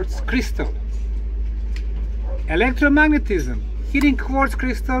quartz crystal. Electromagnetism hitting quartz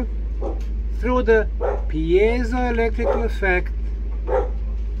crystal through the piezoelectrical effect,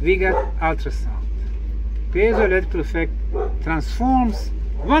 we get ultrasound. Piezoelectrical effect transforms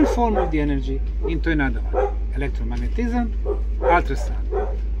one form of the energy into another one. Electromagnetism,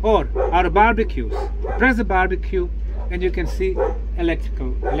 ultrasound. Or our barbecues. You press the barbecue and you can see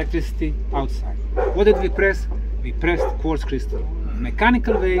electricity outside. What did we press? We pressed quartz crystal.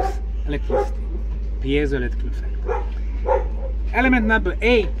 Mechanical waves, electricity. Piezoelectrical effect. Element number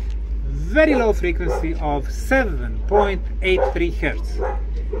 8, very low frequency of 7.83 Hertz.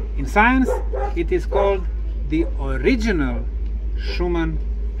 In science, it is called the original Schumann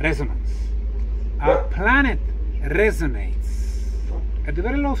resonance. Our planet resonates at a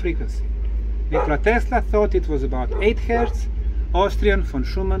very low frequency. Nikola Tesla thought it was about 8 Hertz. Austrian von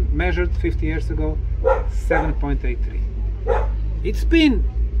Schumann measured 50 years ago 7.83. It's been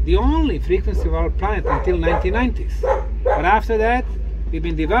the only frequency of our planet until 1990s. But after that, we've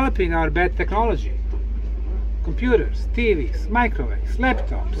been developing our bad technology. Computers, TVs, microwaves,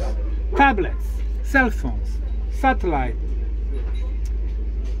 laptops, tablets, cell phones, satellite.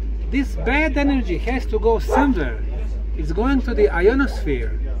 This bad energy has to go somewhere. It's going to the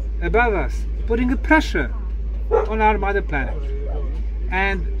ionosphere above us, putting a pressure on our mother planet.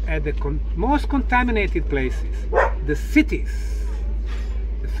 And at the most contaminated places, the cities,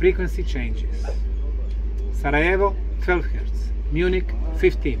 the frequency changes. Sarajevo, 12 Hertz. Munich,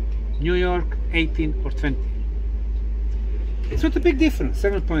 15. New York, 18 or 20. It's not a big difference,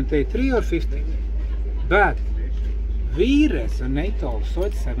 7.83 or 15. But we resonate also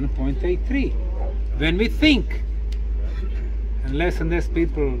at 7.83. When we think, and less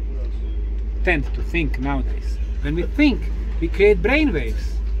people tend to think nowadays, when we think, we create brain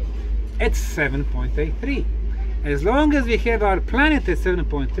waves at 7.83. As long as we have our planet at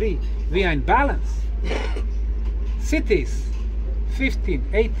 7.3, we are in balance. Cities, 15,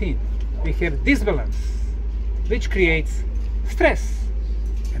 18, we have disbalance, which creates stress.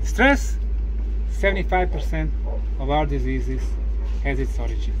 And stress, 75% of our diseases has its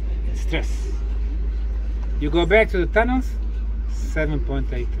origin in stress. You go back to the tunnels,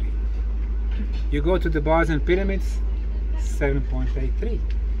 7.83. You go to the Bosnian pyramids, 7.83.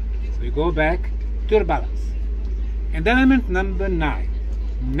 So you go back to your balance. And element number 9,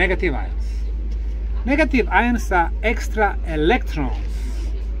 negative ions. Negative ions are extra electrons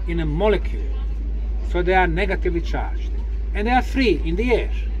in a molecule, so they are negatively charged, and they are free in the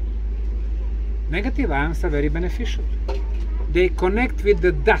air. Negative ions are very beneficial. They connect with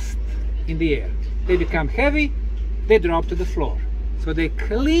the dust in the air. They become heavy, they drop to the floor. So they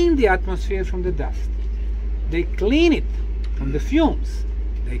clean the atmosphere from the dust. They clean it from the fumes.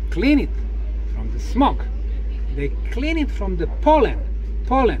 They clean it from the smog. They clean it from the pollen,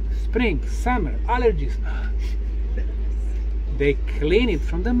 spring, summer, allergies. They clean it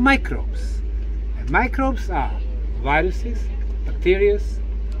from the microbes. And microbes are viruses, bacteria,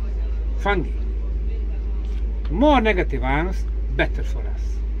 fungi. More negative ions, better for us.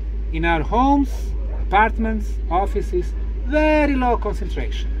 In our homes, apartments, offices, very low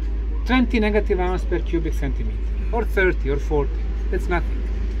concentration. 20 negative ions per cubic centimeter, or 30 or 40, that's nothing.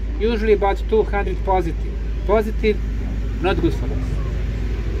 Usually about 200 positive. Positive, not good for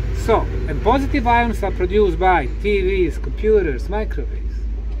us. So, and positive ions are produced by TVs, computers, microwaves.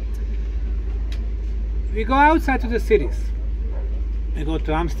 We go outside to the cities. We go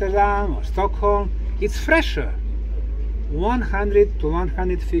to Amsterdam or Stockholm. It's fresher. 100 to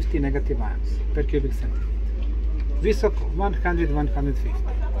 150 negative ions per cubic centimeter. Visoko, 100,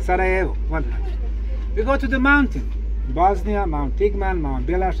 150. Sarajevo, 100. We go to the mountain. Bosnia, Mount Igman, Mount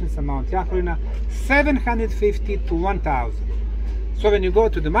Bjelašnica, Mount Jakovina, 750 to 1000. So when you go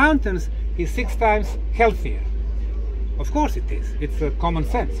to the mountains, it's 6 times healthier. Of course it is. It's common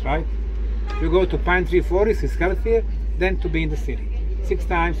sense, right? You go to pine tree forest, it's healthier than to be in the city. 6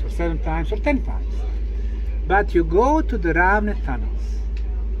 times or 7 times or 10 times. But you go to the Ravne tunnels.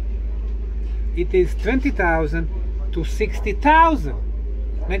 It is 20,000 to 60,000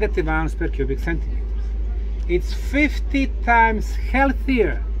 negative ions per cubic centimeters. It's 50 times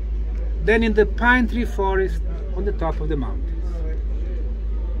healthier than in the pine tree forest on the top of the mountains.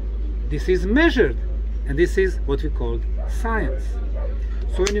 This is measured, and this is what we call science.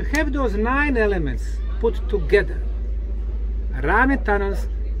 So when you have those 9 elements put together, Ravne tunnels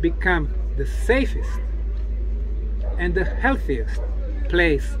become the safest and the healthiest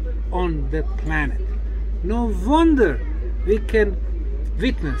place on the planet. No wonder we can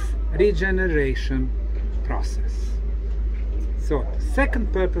witness regeneration process. So the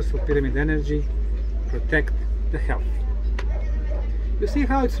second purpose of pyramid energy, protect the healthy. You see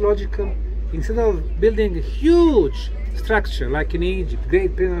how it's logical? Instead of building a huge structure, like in Egypt,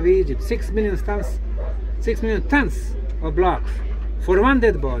 Great Pyramid of Egypt, 6 million tons of blocks for one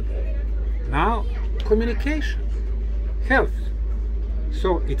dead body. Now, communication, health.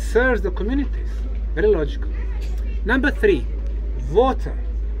 So it serves the communities. Very logical. Number 3, water.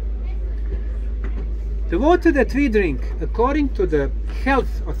 The water that we drink, according to the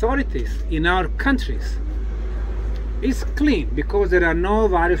health authorities in our countries, is clean because there are no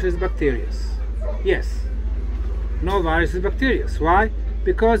viruses, bacteria. Yes, no viruses, bacteria. Why?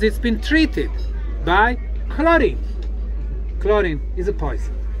 Because it's been treated by chlorine. Chlorine is a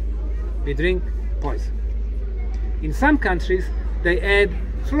poison. We drink poison. In some countries, they add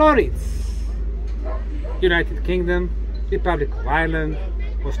fluorides. United Kingdom, Republic of Ireland,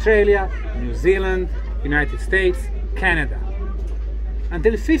 Australia, New Zealand, United States, Canada.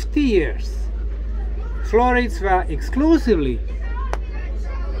 Until 50 years, fluorides were exclusively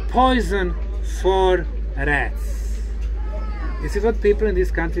poison for rats. This is what people in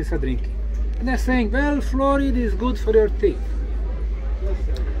these countries are drinking. And they're saying, well, fluoride is good for your teeth.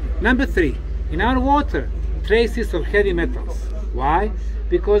 Number 3, in our water, traces of heavy metals. Why?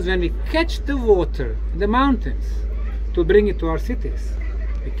 Because when we catch the water in the mountains to bring it to our cities,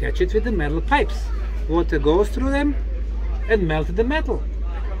 we catch it with the metal pipes. Water goes through them and melts the metal.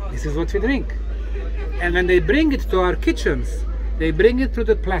 This is what we drink. And when they bring it to our kitchens, they bring it through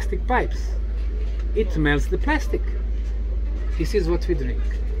the plastic pipes. It melts the plastic. This is what we drink.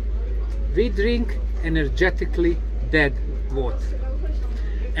 We drink energetically dead water.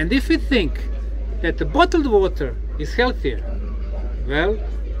 And if we think that the bottled water is healthier, well,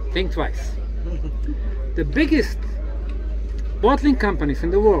 think twice. The biggest bottling companies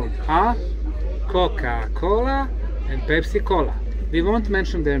in the world are Coca-Cola and Pepsi-Cola. We won't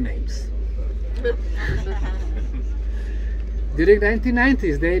mention their names. During the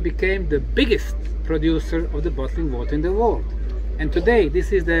 1990s, they became the biggest producer of the bottling water in the world. And today,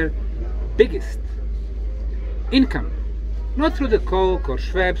 this is their biggest income. Not through the Coke or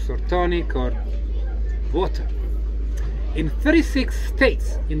Schweppes or tonic or water. In 36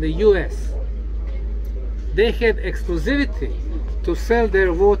 states in the US, they have exclusivity to sell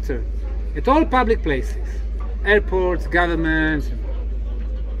their water at all public places, airports, governments.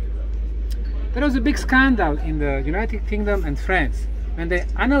 There was a big scandal in the United Kingdom and France when they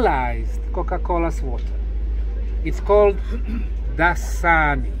analyzed Coca-Cola's water. It's called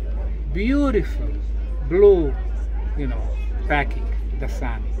Dasani. Beautiful blue, packing,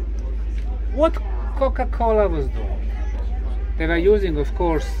 Dasani. What Coca-Cola was doing? They were using, of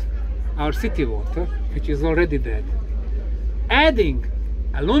course, our city water, which is already dead, adding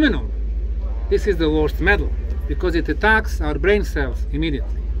aluminum. This is the worst metal because it attacks our brain cells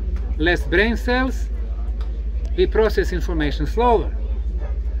immediately. Less brain cells, we process information slower,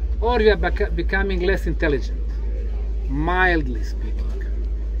 or we are becoming less intelligent, mildly speaking.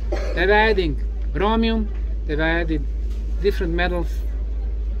 They were adding chromium, they were adding different metals.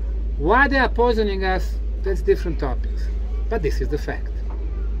 Why they are poisoning us, that's different topics. But this is the fact.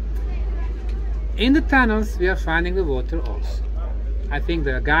 In the tunnels, we are finding the water also. I think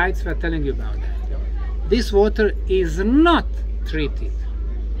the guides were telling you about that. This water is not treated.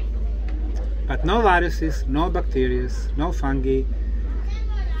 But no viruses, no bacteria, no fungi.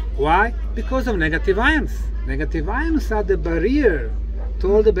 Why? Because of negative ions. Negative ions are the barrier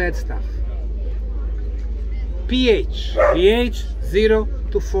to all the bad stuff. pH 0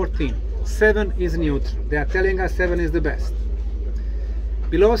 to 14. 7 is neutral. They are telling us 7 is the best.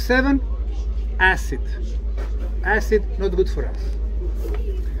 Below 7, acid. Acid, not good for us.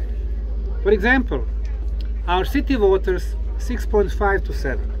 For example, our city waters 6.5 to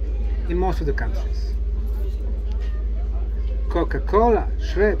 7 in most of the countries. Coca-Cola,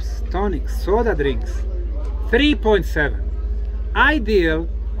 Schweppes, tonics, soda drinks 3.7. Ideal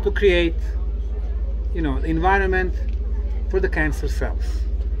to create, environment for the cancer cells.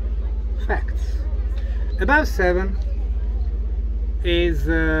 Facts. Above 7 is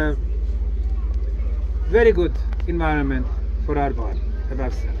a very good environment for our body.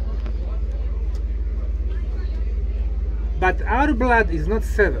 Above 7. But our blood is not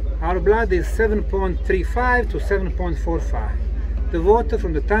 7. Our blood is 7.35 to 7.45. The water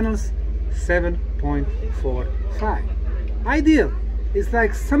from the tunnels, 7.45. Ideal. It's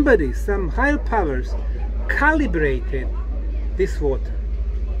like some higher powers calibrated this water.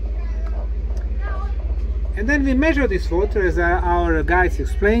 And then we measure this water, as our guides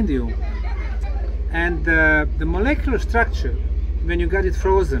explained to you. And the molecular structure, when you got it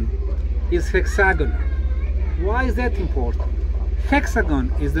frozen, is hexagonal. Why is that important?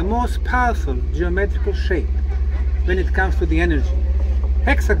 Hexagon is the most powerful geometrical shape when it comes to the energy.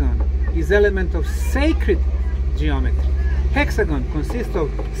 Hexagon is element of sacred geometry. Hexagon consists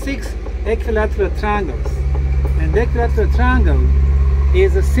of 6 equilateral triangles, and the equilateral triangle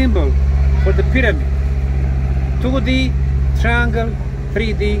is a symbol for the pyramid. 2D triangle,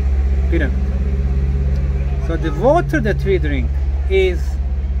 3D pyramid. So the water that we drink is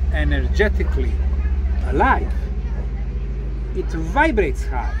energetically alive. It vibrates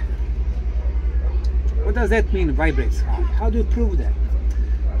high. What does that mean, vibrates high? How do you prove that?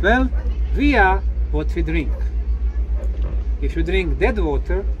 Well, via what we drink. If you drink dead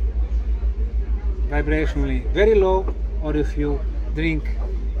water, vibrationally very low, or if you drink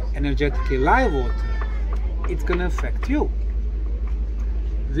energetically live water, it's going to affect you.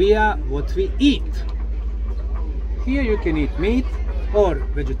 Via what we eat. Here you can eat meat, or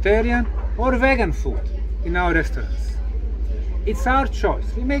vegetarian, or vegan food in our restaurants. It's our choice.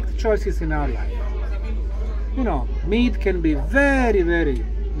 We make the choices in our life. You know, meat can be very, very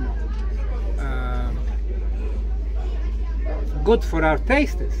good for our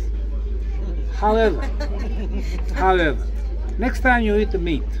tastes. However, next time you eat the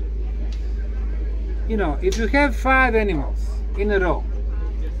meat, you know, if you have 5 animals in a row,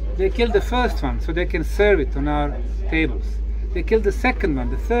 they kill the first one so they can serve it on our tables. They kill the second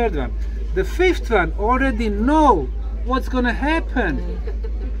one, the third one. The 5th one already know what's going to happen.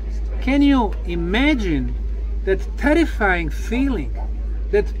 Can you imagine that terrifying feeling,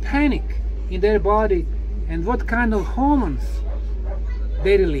 that panic in their body, and what kind of hormones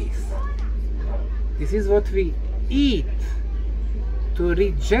they release? This is what we eat to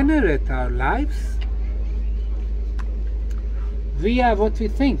regenerate our lives via what we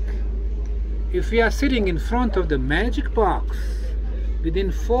think. If we are sitting in front of the magic box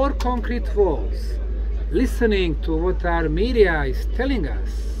within 4 concrete walls, listening to what our media is telling us,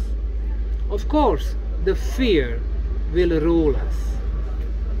 of course the fear will rule us.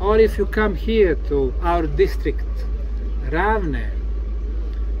 Or if you come here to our district, Ravne,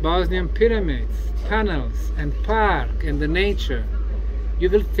 Bosnian pyramids, tunnels and park and the nature, you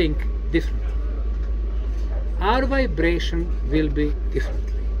will think differently. Our vibration will be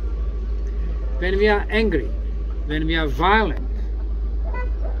differently. When we are angry, when we are violent,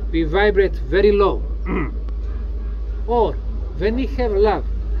 we vibrate very low. Or when we have love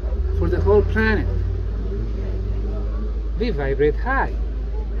for the whole planet, we vibrate high.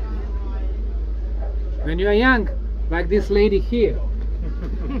 When you are young, like this lady here,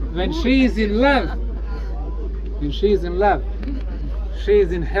 when she is in love, she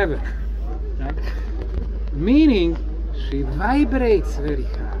is in heaven. Right? Meaning, she vibrates very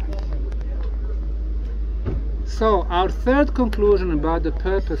high. So, our third conclusion about the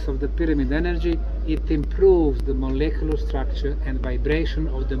purpose of the pyramid energy, it improves the molecular structure and vibration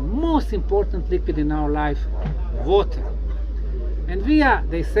of the most important liquid in our life, water. And we are,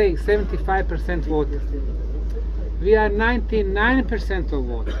 they say, 75% water. We are 99% of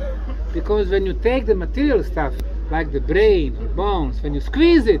water. Because when you take the material stuff, like the brain or bones, when you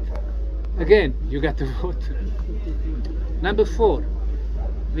squeeze it, again, you got the water. Number 4,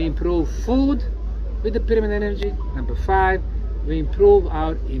 we improve food with the pyramid energy. Number 5, we improve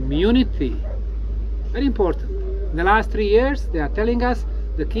our immunity. Very important. In the last 3 years, they are telling us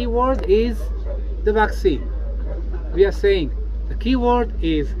the key word is the vaccine. We are saying the key word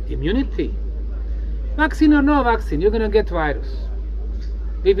is immunity. Vaccine or no vaccine, you're going to get virus.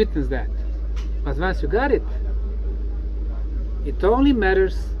 We witnessed that. But once you got it, it only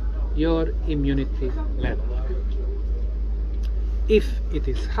matters your immunity level. If it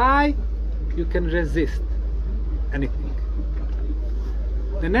is high, you can resist anything.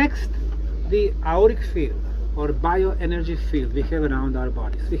 The next, the auric field or bioenergy field we have around our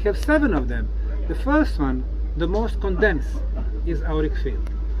bodies. We have 7 of them. The first one, the most condensed, is auric field.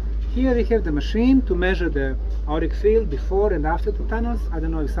 Here we have the machine to measure the auric field before and after the tunnels. I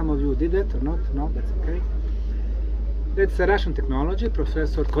don't know if some of you did that or not. No, that's okay. That's a Russian technology,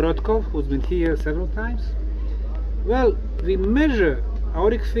 Professor Korotkov, who's been here several times. Well, we measure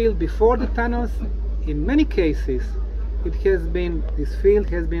auric field before the tunnels. In many cases, this field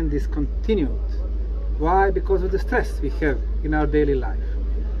has been discontinued. Why? Because of the stress we have in our daily life.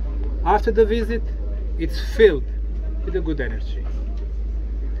 After the visit, it's filled with a good energy.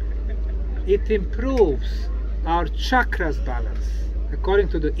 It improves our chakras balance. According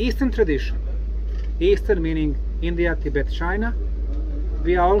to the Eastern tradition, Eastern meaning India, Tibet, China,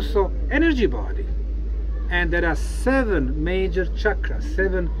 we are also energy body. And there are 7 major chakras,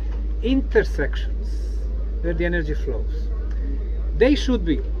 7 intersections where the energy flows. They should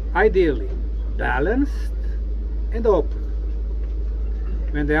be ideally balanced and open.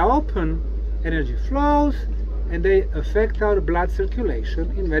 When they are open, energy flows and they affect our blood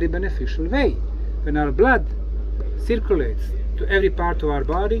circulation in a very beneficial way. When our blood circulates to every part of our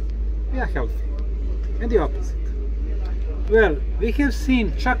body, we are healthy. And the opposite. Well, we have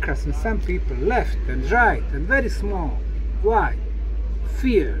seen chakras in some people, left and right and very small. Why?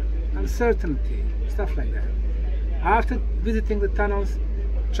 Fear, uncertainty, stuff like that. After visiting the tunnels,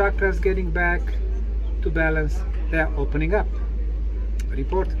 chakras getting back to balance, they are opening up. Very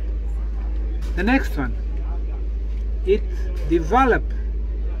important. The next one, it develops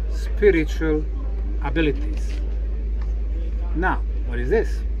spiritual abilities. Now, what is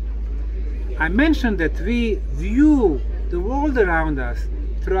this? I mentioned that we view the world around us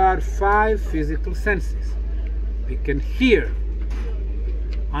through our 5 physical senses. We can hear,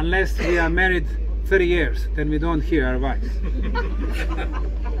 unless we are married 30 years, then we don't hear our wives.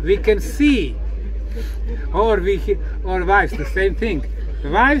 We can see, or wives, the same thing. The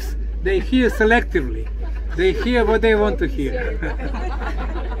wives, they hear selectively. They hear what they want to hear.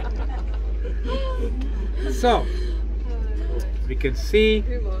 So, we can see,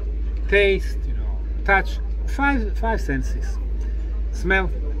 taste, touch, five senses. Smell.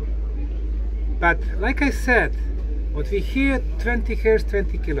 But like I said, what we hear 20 hertz,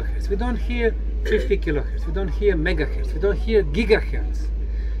 20 kilohertz. We don't hear 50 kilohertz. We don't hear megahertz. We don't hear gigahertz.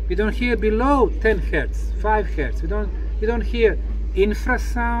 We don't hear below 10 hertz, 5 hertz. We don't hear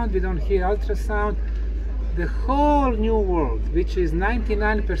infrasound. We don't hear ultrasound. The whole new world, which is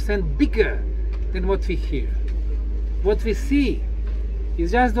 99% bigger than what we hear. What we see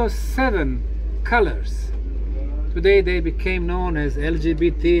is just those 7 colors. Today they became known as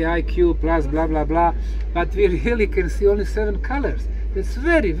LGBTIQ plus blah blah blah, but we really can see only 7 colors. That's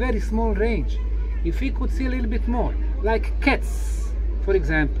very, very small range. If we could see a little bit more, like cats, for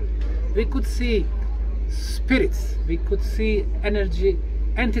example, we could see spirits, we could see energy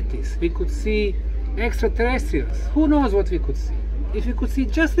entities, we could see extraterrestrials. Who knows what we could see? If we could see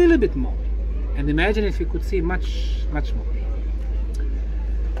just a little bit more, and imagine if we could see much, much more.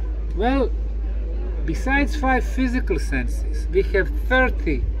 Well, besides 5 physical senses, we have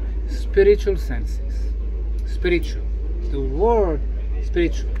 30 spiritual senses. Spiritual. The word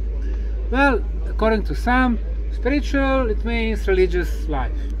spiritual. Well, according to some, spiritual, it means religious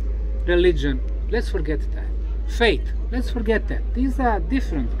life. Religion, let's forget that. Faith, let's forget that. These are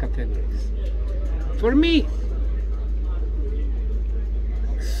different categories. For me,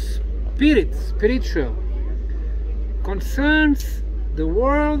 spiritual, concerns the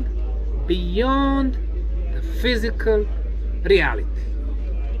world beyond the physical reality.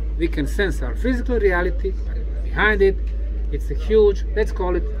 We can sense our physical reality, but behind it, it's a huge, let's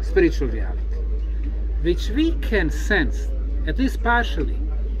call it spiritual reality, which we can sense, at least partially,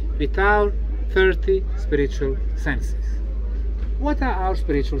 with our 30 spiritual senses. What are our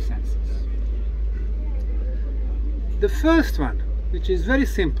spiritual senses? The first one, which is very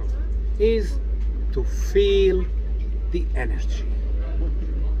simple, is to feel the energy.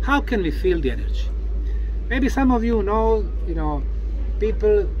 How can we feel the energy? Maybe some of you know,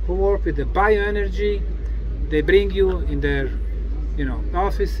 people who work with the bioenergy. They bring you in their,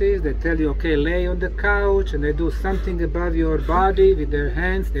 offices. They tell you, okay, lay on the couch, and they do something above your body with their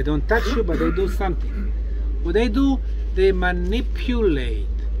hands. They don't touch you, but they do something. What they do, they manipulate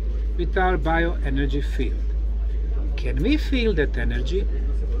with our bioenergy field. Can we feel that energy?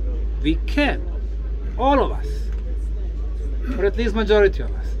 We can, all of us, or at least majority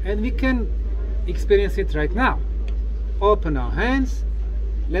of us, and we can experience it right now. Open our hands,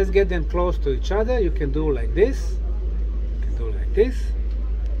 let's get them close to each other. You can do like this, you can do like this,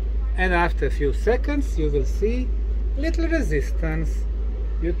 and after a few seconds you will see little resistance.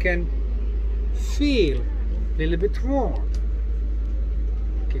 You can feel a little bit warm.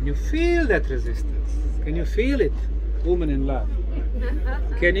 Can you feel that resistance? Can you feel it, woman in love?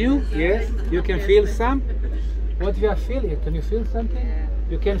 Can you? Yes, you can feel some. What we are feeling, can you feel something?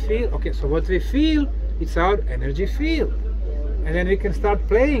 You can feel, okay, so what we feel, it's our energy field. And then we can start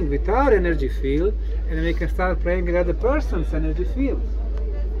playing with our energy field, and then we can start playing with other person's energy field.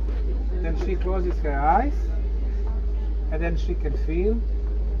 Then she closes her eyes, and then she can feel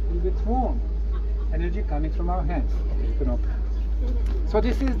a little bit warm. Energy coming from our hands. Okay, you can open it. So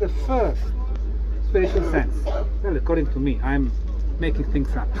this is the first spiritual sense. Well, according to me, I'm making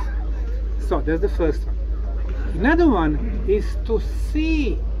things up. So there's the first one. Another one is to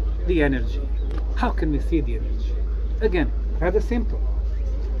see the energy. How can we see the energy? Again, rather simple.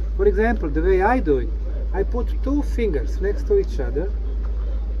 For example, the way I do it, I put 2 fingers next to each other.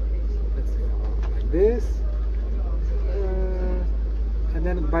 Let's see, like this. And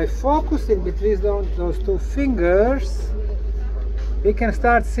then by focusing between those 2 fingers, we can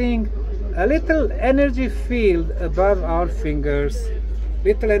start seeing a little energy field above our fingers.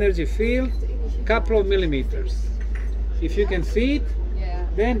 Little energy field, couple of millimeters. If you can see it, Yeah.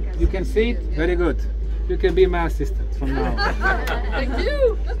 then you can see it. Very good. You can be my assistant from now on. Thank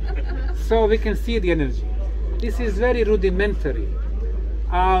you. So we can see the energy. This is very rudimentary.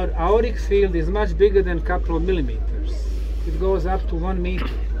 Our auric field is much bigger than a couple of millimeters. It goes up to 1 meter.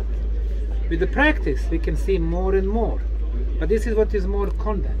 With the practice, we can see more and more. But this is what is more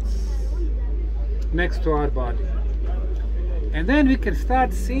condensed next to our body. And then we can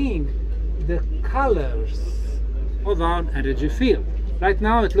start seeing the colors of our energy field. Right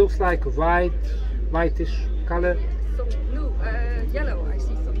now it looks like white, whitish color. Some blue, yellow. I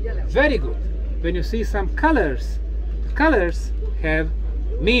see some yellow. Very good. When you see some colors, colors have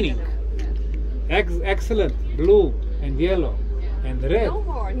meaning. Excellent. Blue and yellow and red No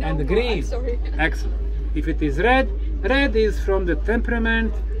more, no and more, green. I'm sorry. Excellent. If it is red, red is from the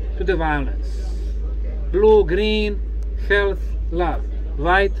temperament to the violence. Blue, green, health, love.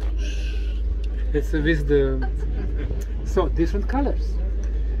 White, it's with the... So, different colors.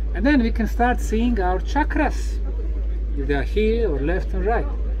 And then we can start seeing our chakras, if they are here or left and right,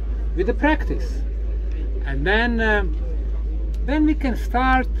 with the practice. And then we can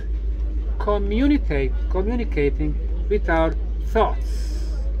start communicating with our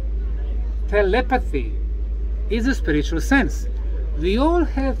thoughts. Telepathy is a spiritual sense. We all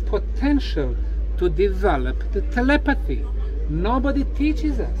have potential to develop the telepathy. Nobody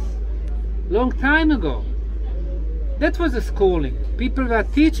teaches us. Long time ago, that was the schooling. People were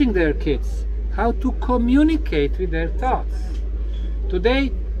teaching their kids how to communicate with their thoughts.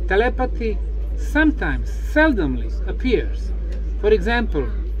 Today, telepathy sometimes, seldomly appears. For example,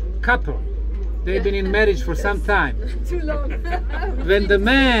 couple, they've been in marriage for some time. Too long. When the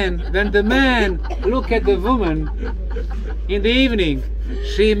man look at the woman in the evening,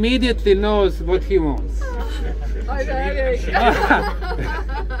 she immediately knows what he wants.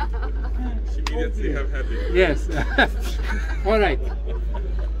 Immediately have happy. Yes. All right.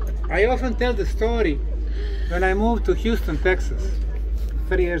 I often tell the story when I moved to Houston, Texas,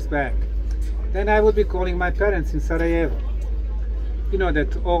 3 years back. Then I would be calling my parents in Sarajevo. You know,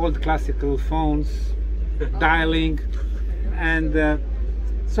 that old classical phones, dialing. And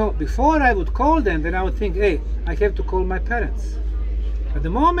so before I would call them, then I would think, hey, I have to call my parents. But the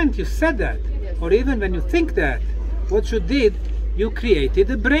moment you said that, or even when you think that, what you did, you created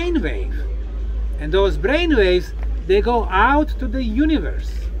a brain wave. And those brain waves, they go out to the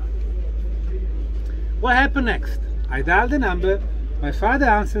universe. What happened next? I dialed the number, my father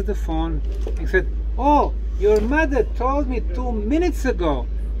answered the phone and said, oh, your mother told me 2 minutes ago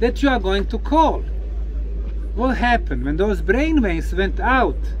that you are going to call. What happened when those brain waves went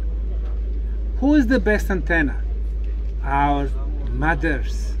out? Who is the best antenna? Our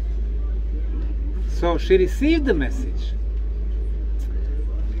mothers. So she received the message.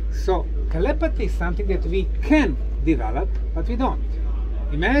 So telepathy is something that we can develop, but we don't.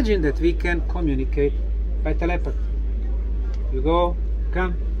 Imagine that we can communicate by telepathy. You go,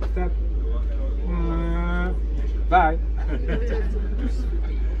 come, stop, bye.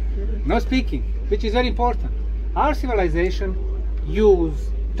 No speaking, which is very important. Our civilization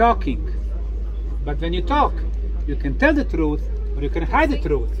use talking. But when you talk, you can tell the truth, or you can hide the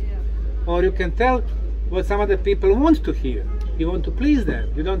truth. Or you can tell what some other people want to hear. You want to please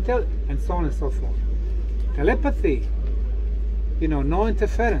them, you don't tell, and so on and so forth. Telepathy, you know, no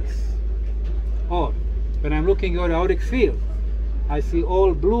interference. Or when I'm looking at your auric field, I see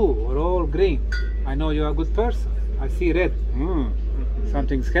all blue or all green. I know you're a good person. I see red.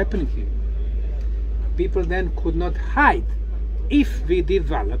 Something's happening here. People then could not hide if we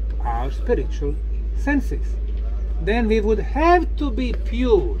develop our spiritual senses. Then we would have to be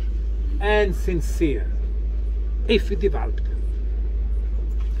pure and sincere if we developed them.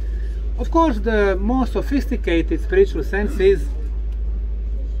 Of course, the most sophisticated spiritual sense is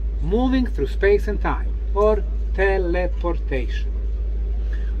moving through space and time, or teleportation.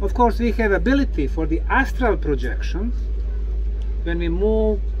 Of course, we have ability for the astral projection when we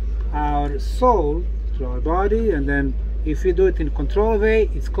move our soul through our body, and then if we do it in a controlled way,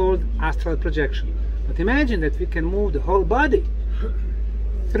 it's called astral projection. But imagine that we can move the whole body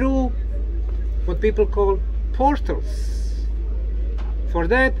through what people call portals. For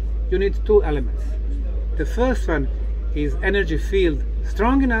that, you need 2 elements. The first one is energy field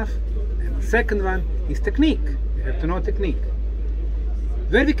strong enough, and the second one is technique. You have to know technique.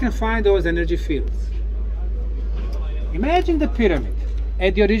 Where we can find those energy fields? Imagine the pyramid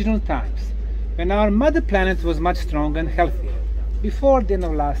at the original times, when our mother planet was much stronger and healthier, before the end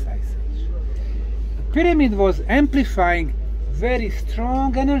of last ice age. The pyramid was amplifying very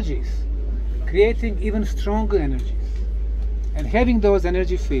strong energies, creating even stronger energies, and having those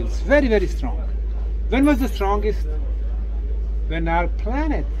energy fields very, very strong. When was the strongest? when our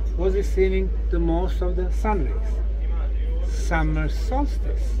planet was receiving the most of the sun rays. Summer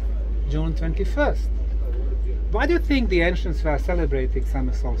solstice, June 21st. Why do you think the ancients were celebrating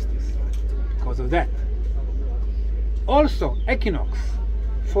summer solstice? Because of that. Also, equinox,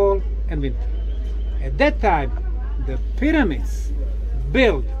 fall and winter. At that time, the pyramids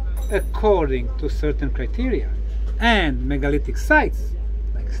built according to certain criteria, and megalithic sites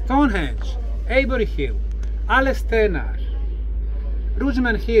like Stonehenge, Avery Hill, Alestenar,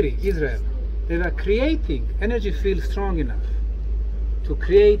 Rujman-Hiri, Israel, they were creating energy fields strong enough to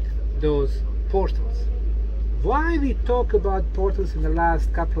create those portals. Why we talk about portals in the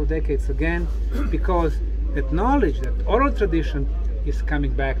last couple of decades again? Because that knowledge, that oral tradition is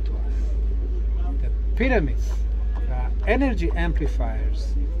coming back to us. The pyramids are energy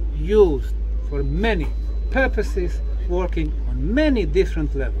amplifiers used for many purposes, working on many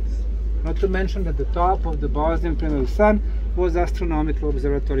different levels. Not to mention that the top of the Bosnian Pyramid of the Sun was astronomical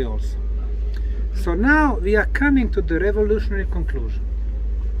observatory also. So now we are coming to the revolutionary conclusion.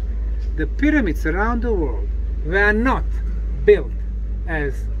 The pyramids around the world were not built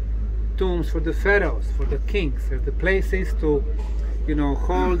as tombs for the pharaohs, for the kings, as the places to,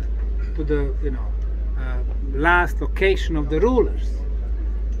 hold to the, last location of the rulers.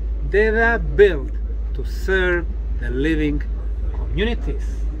 They were built to serve the living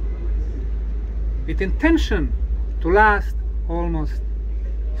communities with intention to last almost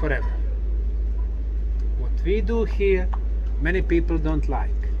forever. What we do here, many people don't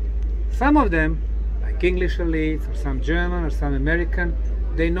like. Some of them, like English elites or some German or some American,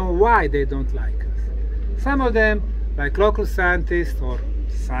 they know why they don't like us. Some of them, like local scientists or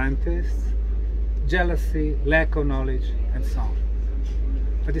scientists, jealousy, lack of knowledge, and so on.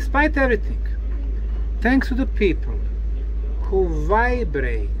 But despite everything, thanks to the people who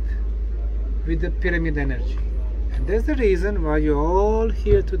vibrate with the pyramid energy, and that's the reason why you're all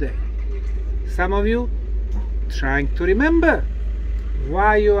here today. Some of you trying to remember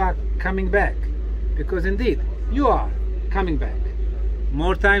why you are coming back, because indeed you are coming back.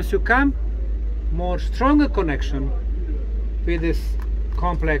 More times you come, more stronger connection with this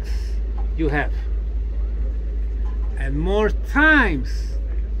complex you have, and more times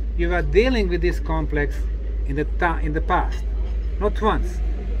you are dealing with this complex in the past, not once,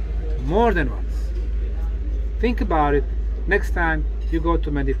 more than once. Think about it next time you go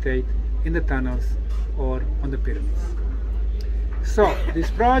to meditate in the tunnels or on the pyramids. So this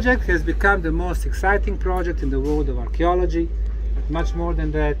project has become the most exciting project in the world of archaeology, but much more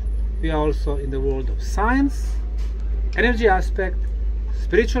than that, we are also in the world of science, energy aspect,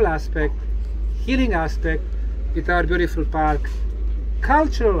 spiritual aspect, healing aspect with our beautiful park,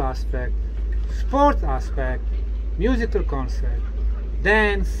 cultural aspect, sport aspect, musical concert,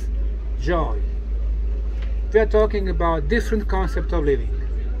 dance, joy. We are talking about different concept of living,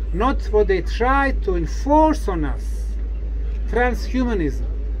 not what they try to enforce on us. Transhumanism,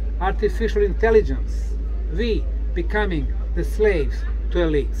 artificial intelligence, we becoming the slaves to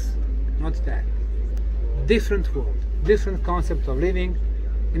elites. Not that. Different world, different concept of living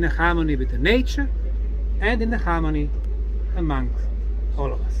in a harmony with the nature and in a harmony among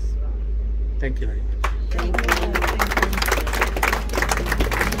all of us. Thank you very much. Thank you.